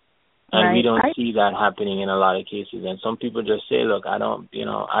 And we don't see that happening in a lot of cases. And some people just say, look, I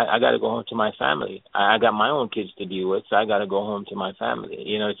got to go home to my family. I got my own kids to deal with, so I got to go home to my family.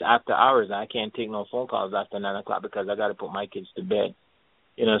 It's after hours. I can't take no phone calls after 9 o'clock because I got to put my kids to bed.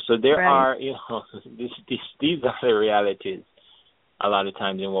 So there are, these are the realities a lot of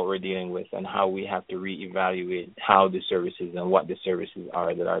times in what we're dealing with and how we have to reevaluate how the services and what the services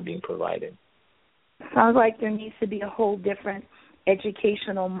are that are being provided. Sounds like there needs to be a whole different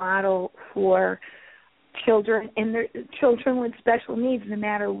educational model for children and their children with special needs, no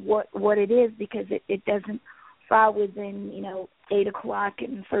matter what it is, because it doesn't fall within 8 o'clock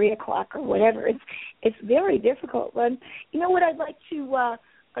and 3 o'clock or whatever. It's very difficult. But what I'd like to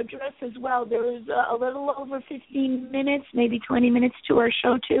address as well, there was a little over 15 minutes, maybe 20 minutes to our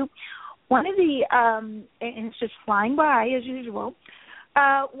show too. One of the and it's just flying by as usual.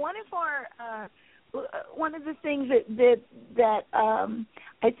 One of the things that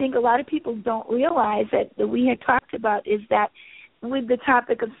I think a lot of people don't realize that we had talked about is that with the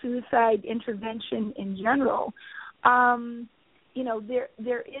topic of suicide intervention in general,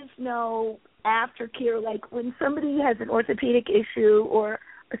 there is no aftercare. Like when somebody has an orthopedic issue or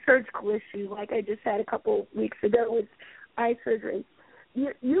a surgical issue, like I just had a couple weeks ago with eye surgery,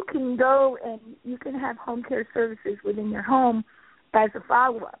 you can go and you can have home care services within your home as a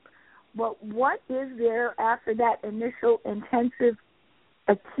follow-up. But what is there after that initial intensive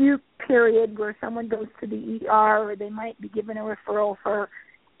acute period where someone goes to the ER or they might be given a referral for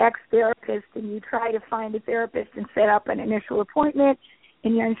X therapist and you try to find a therapist and set up an initial appointment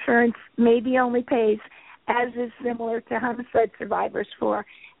and your insurance maybe only pays, as is similar to homicide survivors, for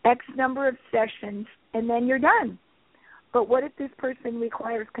X number of sessions and then you're done. But what if this person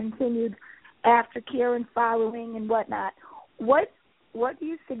requires continued aftercare and following and whatnot? What do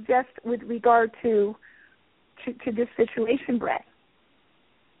you suggest with regard to this situation, Brett?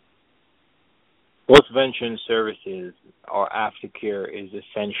 Post-vention services or aftercare is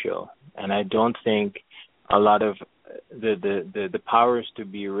essential, and I don't think a lot of the powers to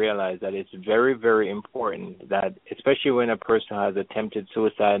be realized that it's very, very important that, especially when a person has attempted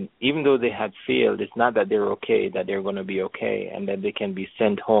suicide, even though they had failed, it's not that they're okay, that they're going to be okay, and that they can be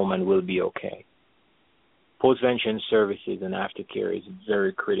sent home and will be okay. Postvention services and aftercare is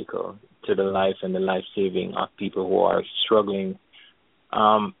very critical to the life and the life saving of people who are struggling.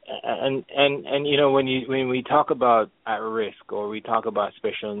 And when we talk about at risk or we talk about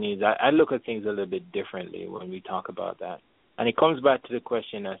special needs, I look at things a little bit differently when we talk about that. And it comes back to the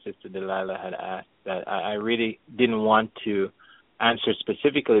question that Sister Delilah had asked that I really didn't want to answer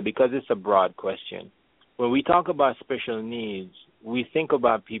specifically because it's a broad question. When we talk about special needs, we think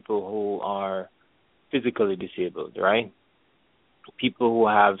about people who are physically disabled, right? People who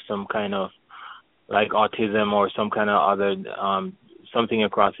have some kind of like autism or some kind of other something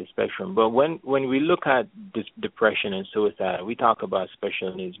across the spectrum. But when we look at this depression and suicide, we talk about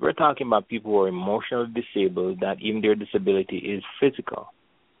special needs. We're talking about people who are emotionally disabled, that even their disability is physical.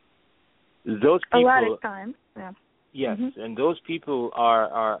 Those people, a lot of times, yeah. Yes, and those people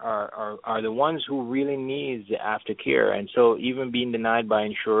are the ones who really need the aftercare. And so even being denied by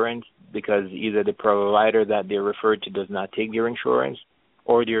insurance because either the provider that they're referred to does not take their insurance,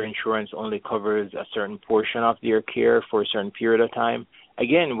 or their insurance only covers a certain portion of their care for a certain period of time.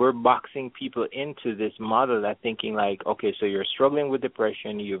 Again, we're boxing people into this model that thinking like, okay, so you're struggling with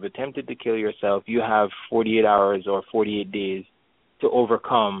depression, you've attempted to kill yourself, you have 48 hours or 48 days to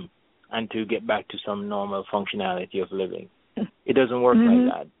overcome and to get back to some normal functionality of living. It doesn't work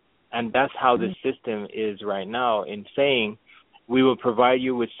like that. And that's how the system is right now in saying we will provide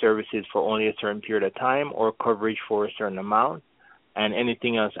you with services for only a certain period of time or coverage for a certain amount, and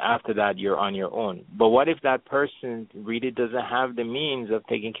anything else after that, you're on your own. But what if that person really doesn't have the means of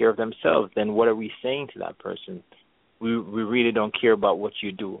taking care of themselves? Then what are we saying to that person? We really don't care about what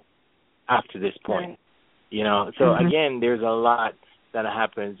you do after this point. Right. You know, so again, there's a lot that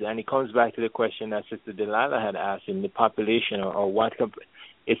happens, and it comes back to the question that Sister Delilah had asked in the population or what.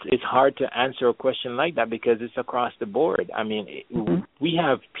 It's hard to answer a question like that because it's across the board. I mean, we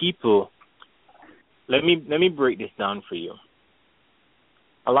have people. Let me break this down for you.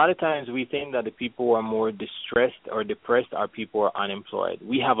 A lot of times we think that the people who are more distressed or depressed are people who are unemployed.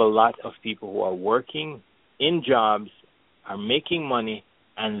 We have a lot of people who are working in jobs, are making money,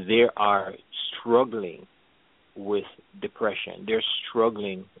 and they are struggling with depression. They're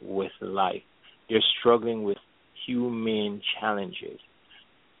struggling with life. They're struggling with humane challenges.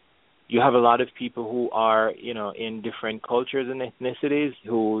 You have a lot of people who are, in different cultures and ethnicities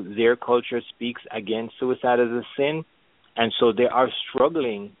who their culture speaks against suicide as a sin. And so they are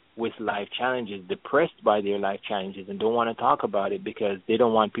struggling with life challenges, depressed by their life challenges, and don't want to talk about it because they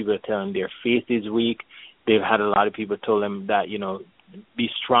don't want people to tell them their faith is weak. They've had a lot of people tell them that, be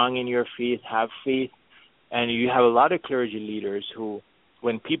strong in your faith, have faith. And you have a lot of clergy leaders who,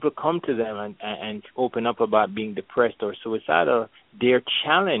 when people come to them and open up about being depressed or suicidal, they're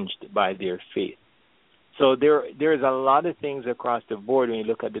challenged by their faith. So there's a lot of things across the board when you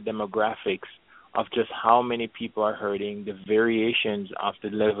look at the demographics of just how many people are hurting, the variations of the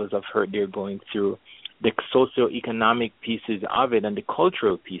levels of hurt they're going through, the socioeconomic pieces of it, and the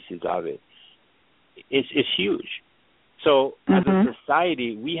cultural pieces of it. It's huge. So as a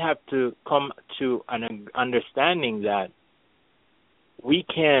society, we have to come to an understanding that we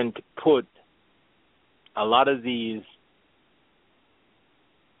can't put a lot of these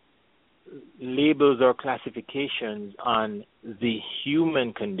labels or classifications on the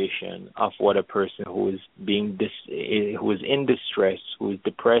human condition of what a person who is who is in distress, who is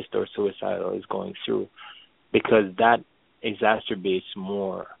depressed or suicidal is going through, because that exacerbates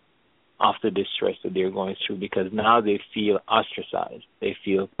more of the distress that they're going through, because now they feel ostracized, they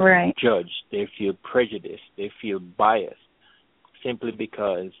feel judged, they feel prejudiced, they feel biased, simply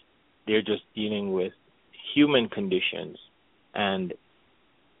because they're just dealing with human conditions and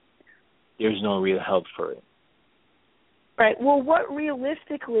there's no real help for it. Right. Well, what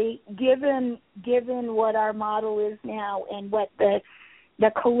realistically, given what our model is now and what the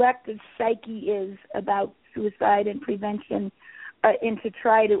collective psyche is about suicide and prevention, and to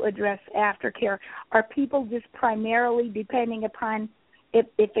try to address aftercare, are people just primarily depending upon if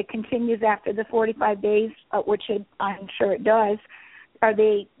it continues after the 45 days, which I'm sure it does, are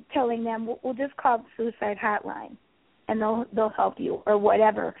they telling them, we'll just call the suicide hotline and they'll help you or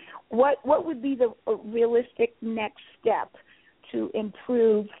whatever? What would be the realistic next step to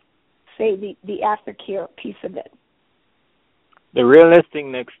improve, say, the aftercare piece of it? The realistic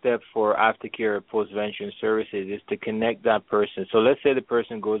next step for aftercare or postvention services is to connect that person. So let's say the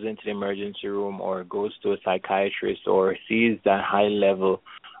person goes into the emergency room or goes to a psychiatrist or sees that high level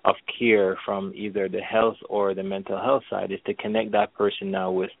of care from either the health or the mental health side, is to connect that person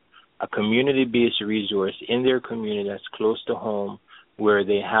now with a community-based resource in their community that's close to home, where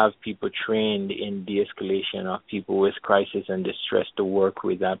they have people trained in de-escalation of people with crisis and distress to work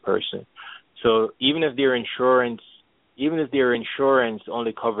with that person. So even if their insurance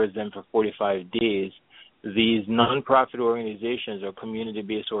only covers them for 45 days, these nonprofit organizations or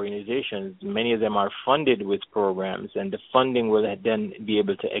community-based organizations, many of them are funded with programs, and the funding will then be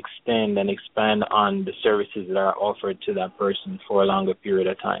able to extend and expand on the services that are offered to that person for a longer period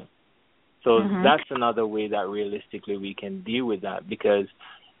of time. So that's another way that realistically we can deal with that, because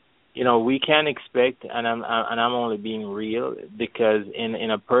we can expect, and I'm only being real, because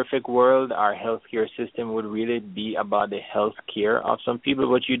in a perfect world, our healthcare system would really be about the health care of some people.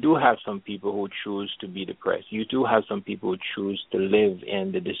 But you do have some people who choose to be depressed. You do have some people who choose to live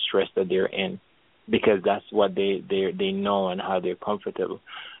in the distress that they're in, because that's what they know and how they're comfortable.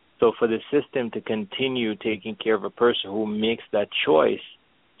 So for the system to continue taking care of a person who makes that choice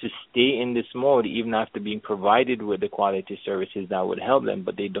to stay in this mode, even after being provided with the quality services that would help them,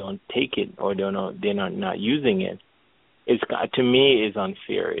 but they don't take it, or they're not using it, to me is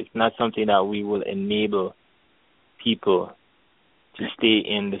unfair. It's not something that we will enable people to stay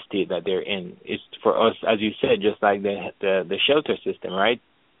in the state that they're in. It's for us, as you said, just like the shelter system, right?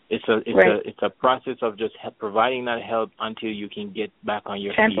 It's a process of just providing that help until you can get back on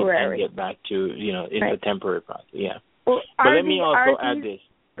your feet and get back to it's a temporary process. Yeah. Well, but let me also add this.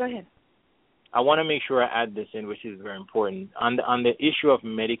 Go ahead. I want to make sure I add this in, which is very important. On the issue of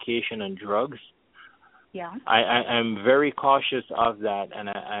medication and drugs, I'm very cautious of that, and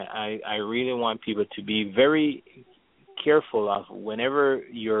I really want people to be very careful of whenever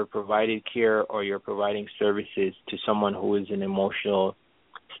you're providing care or you're providing services to someone who is in emotional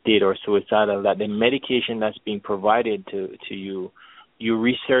state or suicidal, that the medication that's being provided to you, you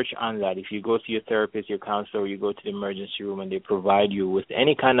research on that. If you go to your therapist, your counselor, or you go to the emergency room and they provide you with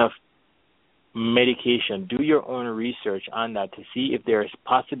any kind of medication, do your own research on that to see if there is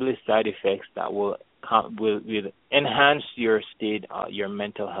possibly side effects that will enhance your state, your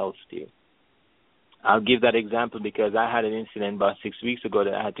mental health state. I'll give that example because I had an incident about 6 weeks ago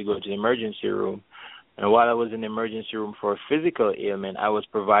that I had to go to the emergency room. And while I was in the emergency room for a physical ailment, I was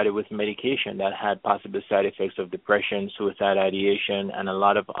provided with medication that had possible side effects of depression, suicide ideation, and a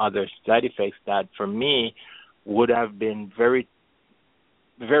lot of other side effects that, for me, would have been very,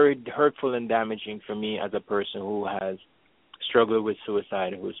 very hurtful and damaging for me as a person who has struggled with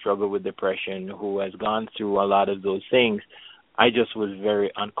suicide, who has struggled with depression, who has gone through a lot of those things. I just was very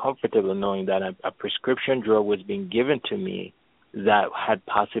uncomfortable knowing that a prescription drug was being given to me that had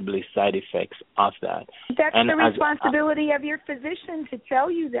possibly side effects of that. That's the responsibility of your physician to tell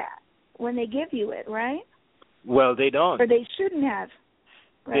you that when they give you it, right? Well, they don't. Or they shouldn't have.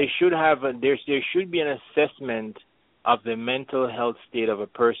 Right? They should have. There should be an assessment of the mental health state of a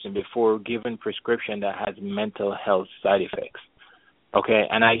person before given prescription that has mental health side effects. Okay,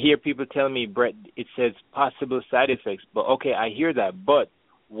 and I hear people tell me, Brett, it says possible side effects. But okay, I hear that. But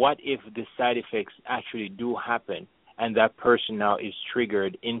what if the side effects actually do happen and that person now is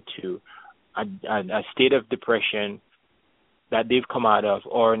triggered into a state of depression that they've come out of,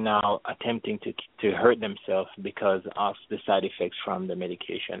 or now attempting to hurt themselves because of the side effects from the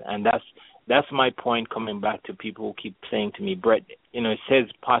medication? And that's my point, coming back to people who keep saying to me, Brett, it says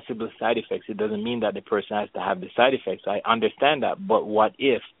possible side effects. It doesn't mean that the person has to have the side effects. I understand that, but what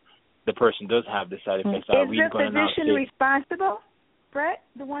if the person does have the side effects? Is the physician responsible, Brett,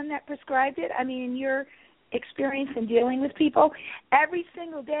 the one that prescribed it? I mean, in your experience in dealing with people, every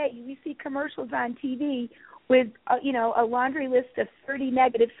single day we see commercials on TV with, a laundry list of 30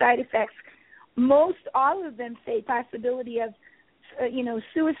 negative side effects. Most all of them say possibility of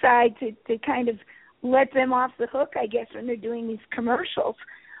suicide to kind of let them off the hook, I guess, when they're doing these commercials.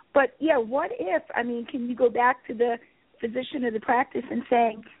 But, what if, can you go back to the physician of the practice and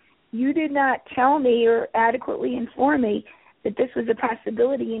saying, you did not tell me or adequately inform me that this was a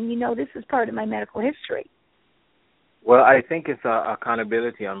possibility, and this is part of my medical history? Well, I think it's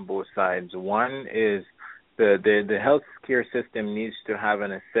accountability on both sides. One is the health care system needs to have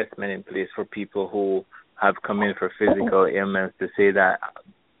an assessment in place for people who have come in for physical ailments, to say that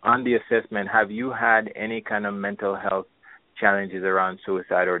on the assessment, have you had any kind of mental health challenges around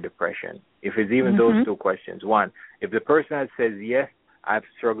suicide or depression? If it's even those two questions. One, if the person says, yes, I've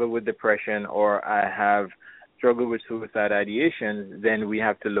struggled with depression or I have struggled with suicide ideation, then we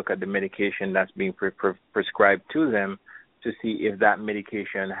have to look at the medication that's being prescribed to them to see if that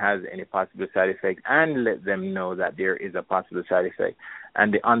medication has any possible side effect, and let them know that there is a possible side effect.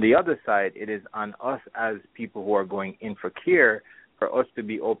 And on the other side, it is on us as people who are going in for care, for us to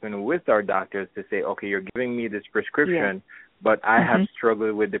be open with our doctors to say, okay, you're giving me this prescription, but I have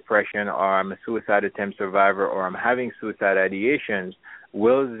struggled with depression, or I'm a suicide attempt survivor, or I'm having suicide ideations.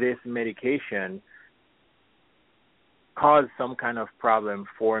 Will this medication cause some kind of problem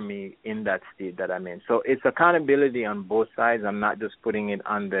for me in that state that I'm in. So it's accountability on both sides. I'm not just putting it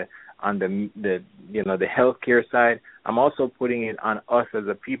on the the healthcare side. I'm also putting it on us as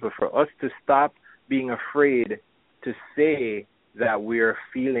a people, for us to stop being afraid to say that we're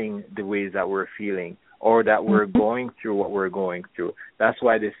feeling the ways that we're feeling, or that we're going through what we're going through. That's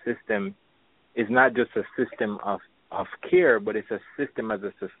why this system is not just a system of care, but it's a system as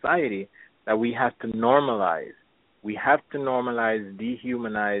a society that we have to normalize. We have to normalize,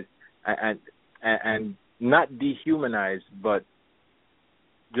 dehumanize, and not dehumanize, but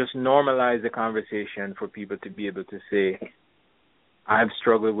just normalize the conversation for people to be able to say, I've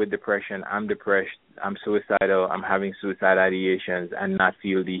struggled with depression, I'm depressed, I'm suicidal, I'm having suicide ideations, and not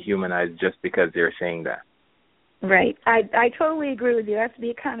feel dehumanized just because they're saying that. Right. I totally agree with you. There has to be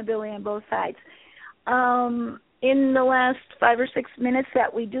accountability on both sides. In the last 5 or 6 minutes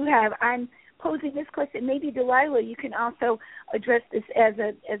that we do have, I'm posing this question. Maybe Delilah, you can also address this as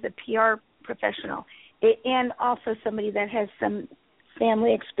a PR professional and also somebody that has some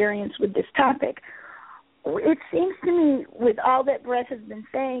family experience with this topic. It seems to me, with all that Brett has been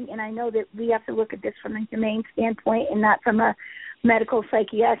saying, and I know that we have to look at this from a humane standpoint and not from a medical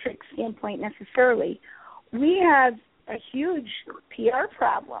psychiatric standpoint necessarily, we have a huge PR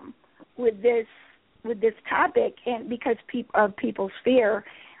problem with this topic, and because of people's fear.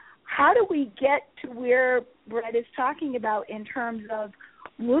 How do we get to where Brett is talking about in terms of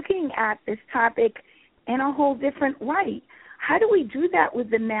looking at this topic in a whole different light? How do we do that with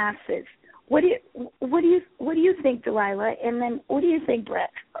the masses? What do you think, Delilah? And then what do you think, Brett?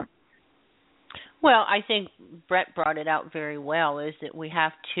 Well, I think Brett brought it out very well, is that we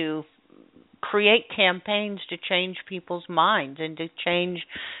have to create campaigns to change people's minds, and to change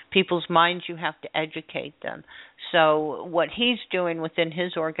people's minds you have to educate them. So what he's doing within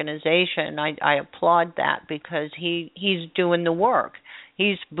his organization, I applaud that, because he's doing the work.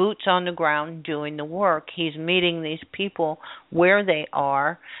 He's boots on the ground doing the work. He's meeting these people where they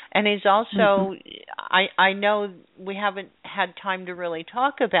are. And he's also, I know we haven't had time to really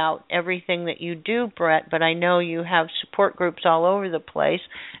talk about everything that you do, Brett, but I know you have support groups all over the place.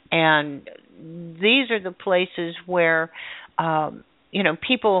 And these are the places where,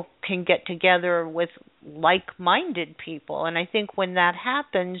 people can get together with like-minded people, and I think when that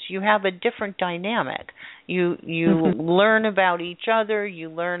happens, you have a different dynamic. You learn about each other, you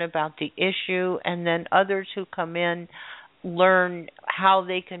learn about the issue, and then others who come in learn how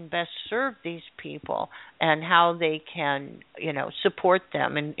they can best serve these people and how they can, support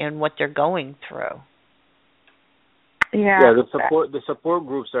them in what they're going through. Yeah, the support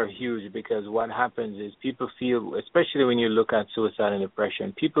groups are huge, because what happens is people feel, especially when you look at suicide and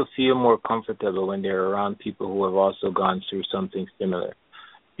depression, people feel more comfortable when they're around people who have also gone through something similar.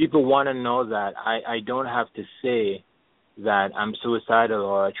 People want to know that I don't have to say that I'm suicidal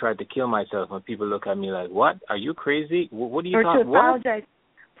or I tried to kill myself when people look at me like, what? Are you crazy? What are you talking about? Or to apologize.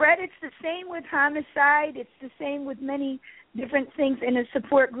 Brett, it's the same with homicide. It's the same with many different things in a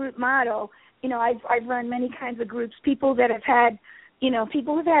support group model. I've run many kinds of groups, people that have had,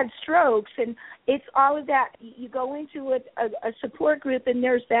 people who've had strokes, and it's all of that. You go into a support group, and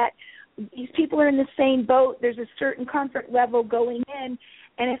there's that, these people are in the same boat. There's a certain comfort level going in,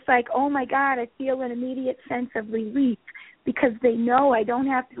 and it's like, oh, my God, I feel an immediate sense of relief, because they know I don't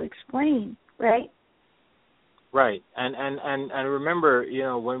have to explain, right? Right. And remember,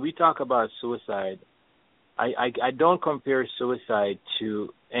 when we talk about suicide, I don't compare suicide to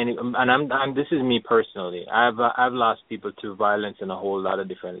any, and this is me personally. I've lost people to violence in a whole lot of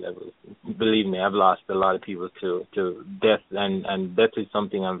different levels. Believe me, I've lost a lot of people to death, and death is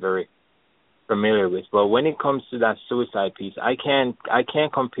something I'm very familiar with. But when it comes to that suicide piece, I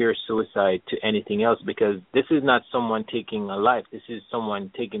can't compare suicide to anything else, because this is not someone taking a life. This is someone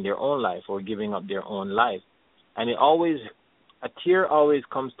taking their own life or giving up their own life. And a tear always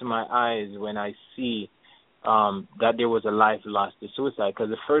comes to my eyes when I see that there was a life lost to suicide, because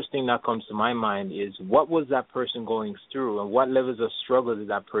the first thing that comes to my mind is, what was that person going through, and what levels of struggle did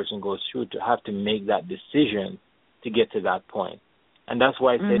that person go through to have to make that decision to get to that point. And that's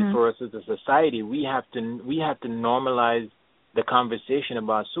why I said, for us as a society, we have to normalize the conversation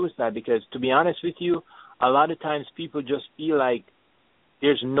about suicide, because to be honest with you, a lot of times people just feel like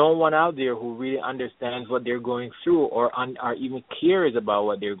there's no one out there who really understands what they're going through, or even cares about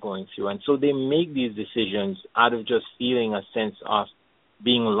what they're going through. And so they make these decisions out of just feeling a sense of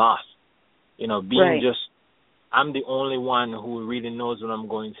being lost, just, I'm the only one who really knows what I'm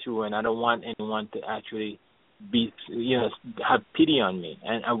going through, and I don't want anyone to actually have pity on me.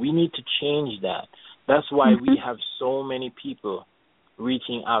 And we need to change that. That's why we have so many people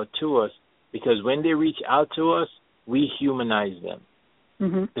reaching out to us, because when they reach out to us, we humanize them.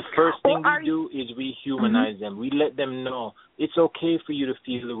 Mm-hmm. The first thing we do is we humanize them. We let them know it's okay for you to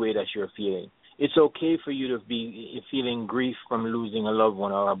feel the way that you're feeling. It's okay for you to be feeling grief from losing a loved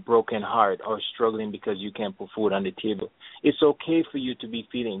one or a broken heart or struggling because you can't put food on the table. It's okay for you to be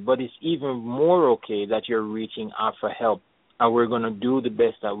feeling, but it's even more okay that you're reaching out for help. And we're going to do the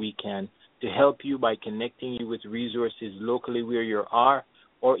best that we can to help you by connecting you with resources locally where you are,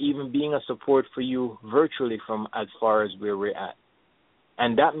 or even being a support for you virtually from as far as where we're at.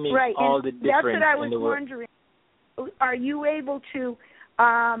 And that makes all the difference that's what I was in the world. wondering. Are you able to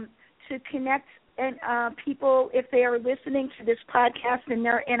connect people if they are listening to this podcast and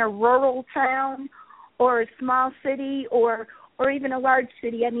they're in a rural town or a small city or even a large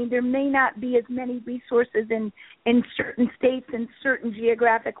city? I mean, there may not be as many resources in certain states and certain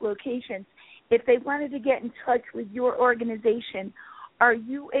geographic locations. If they wanted to get in touch with your organization, are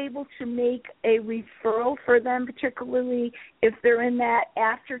you able to make a referral for them, particularly if they're in that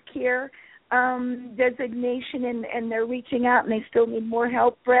aftercare designation and they're reaching out and they still need more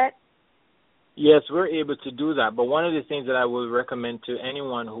help, Brett? Yes, we're able to do that. But one of the things that I would recommend to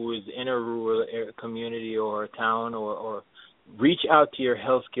anyone who is in a rural community or a town or reach out to your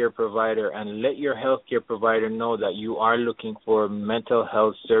healthcare provider and let your healthcare provider know that you are looking for mental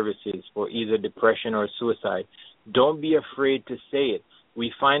health services for either depression or suicide. Don't be afraid to say it. We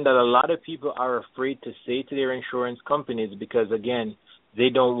find that a lot of people are afraid to say to their insurance companies because, again, they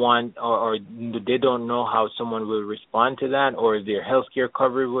don't want or they don't know how someone will respond to that or if their healthcare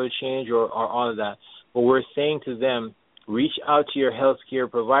coverage will change or all of that. But we're saying to them, reach out to your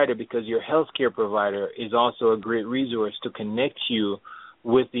healthcare provider because your healthcare provider is also a great resource to connect you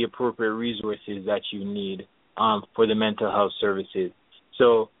with the appropriate resources that you need for the mental health services.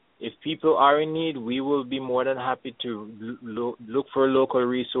 So if people are in need, we will be more than happy to look for a local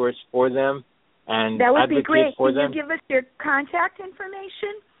resource for them and that would advocate be great. for Can them. you give us your contact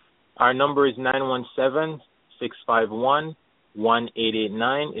information? Our number is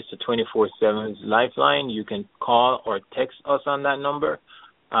 917-651-1889. It's a 24/7 lifeline. You can call or text us on that number.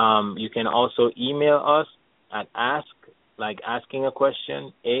 You can also email us at asking a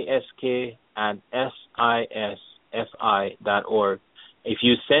question, ask@sisfi.org. If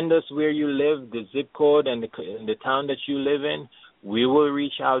you send us where you live, the zip code and the town that you live in, we will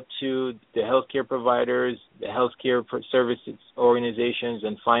reach out to the healthcare providers, the healthcare services organizations,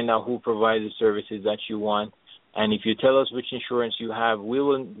 and find out who provides the services that you want. And if you tell us which insurance you have, we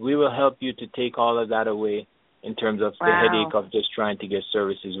will help you to take all of that away in terms of the headache of just trying to get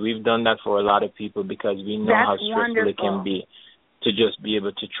services. We've done that for a lot of people because we know how stressful it can be to just be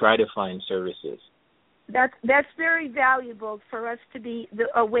able to try to find services. That's very valuable for us to be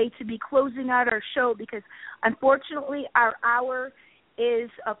a way to be closing out our show because unfortunately our hour is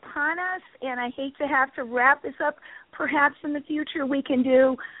upon us, and I hate to have to wrap this up. Perhaps in the future we can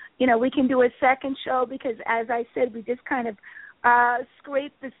do a second show because, as I said, we just kind of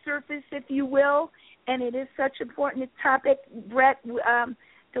scraped the surface, if you will, and it is such an important topic. Brett,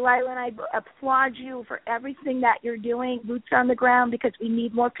 Delilah and I applaud you for everything that you're doing, boots on the ground, because we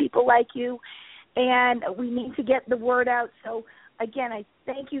need more people like you. And we need to get the word out. So, again, I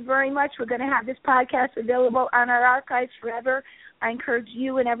thank you very much. We're going to have this podcast available on our archives forever. I encourage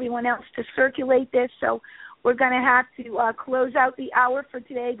you and everyone else to circulate this. So we're going to have to close out the hour for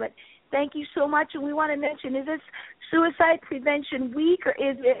today. But thank you so much. And we want to mention, is this Suicide Prevention Week, or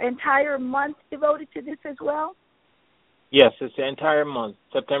is it an entire month devoted to this as well? Yes, it's the entire month.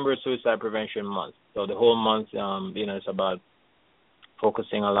 September is Suicide Prevention Month. So the whole month, it's about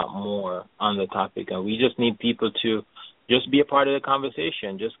focusing a lot more on the topic, and we just need people to just be a part of the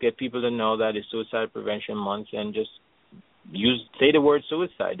conversation. Just get people to know that it's Suicide Prevention Month, and just say the word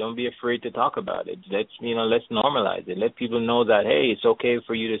suicide. Don't be afraid to talk about it. Let's normalize it. Let people know that, hey, it's okay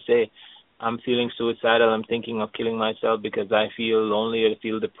for you to say, I'm feeling suicidal. I'm thinking of killing myself because I feel lonely or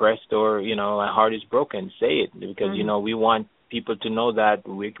feel depressed or my heart is broken. Say it because we want people to know that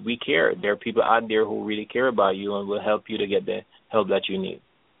we care. There are people out there who really care about you and will help you to get the help that you need.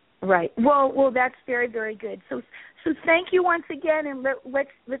 Right. Well, that's very, very good. So thank you once again, and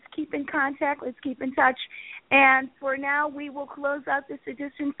let's keep in contact. Let's keep in touch. And for now, we will close out this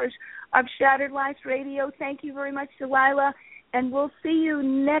edition of Shattered Lives Radio. Thank you very much, Delilah, and we'll see you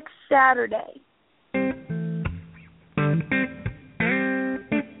next Saturday.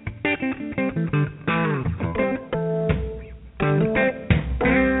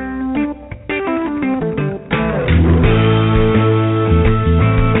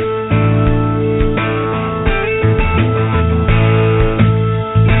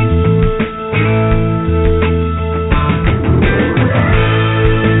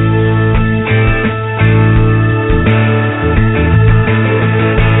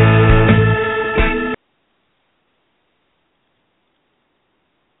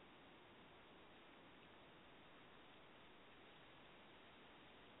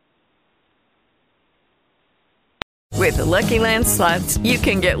 Lucky Land Slots, you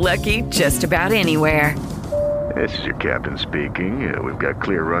can get lucky just about anywhere. This is your captain speaking. We've got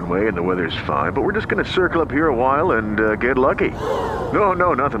clear runway and the weather's fine, but we're just going to circle up here a while and get lucky.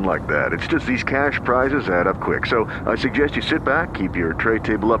 No, nothing like that. It's just these cash prizes add up quick. So I suggest you sit back, keep your tray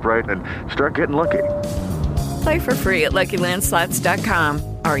table upright, and start getting lucky. Play for free at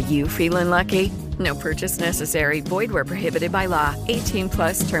LuckyLandSlots.com. Are you feeling lucky? No purchase necessary. Void where prohibited by law. 18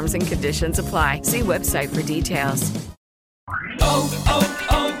 plus terms and conditions apply. See website for details.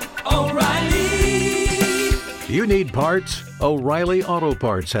 O'Reilly. You need parts? O'Reilly Auto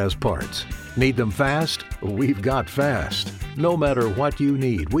Parts has parts. Need them fast? We've got fast. No matter what you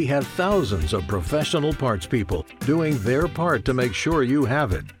need, we have thousands of professional parts people doing their part to make sure you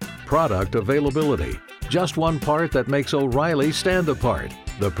have it. Product availability. Just one part that makes O'Reilly stand apart.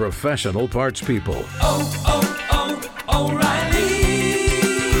 The professional parts people. O'Reilly.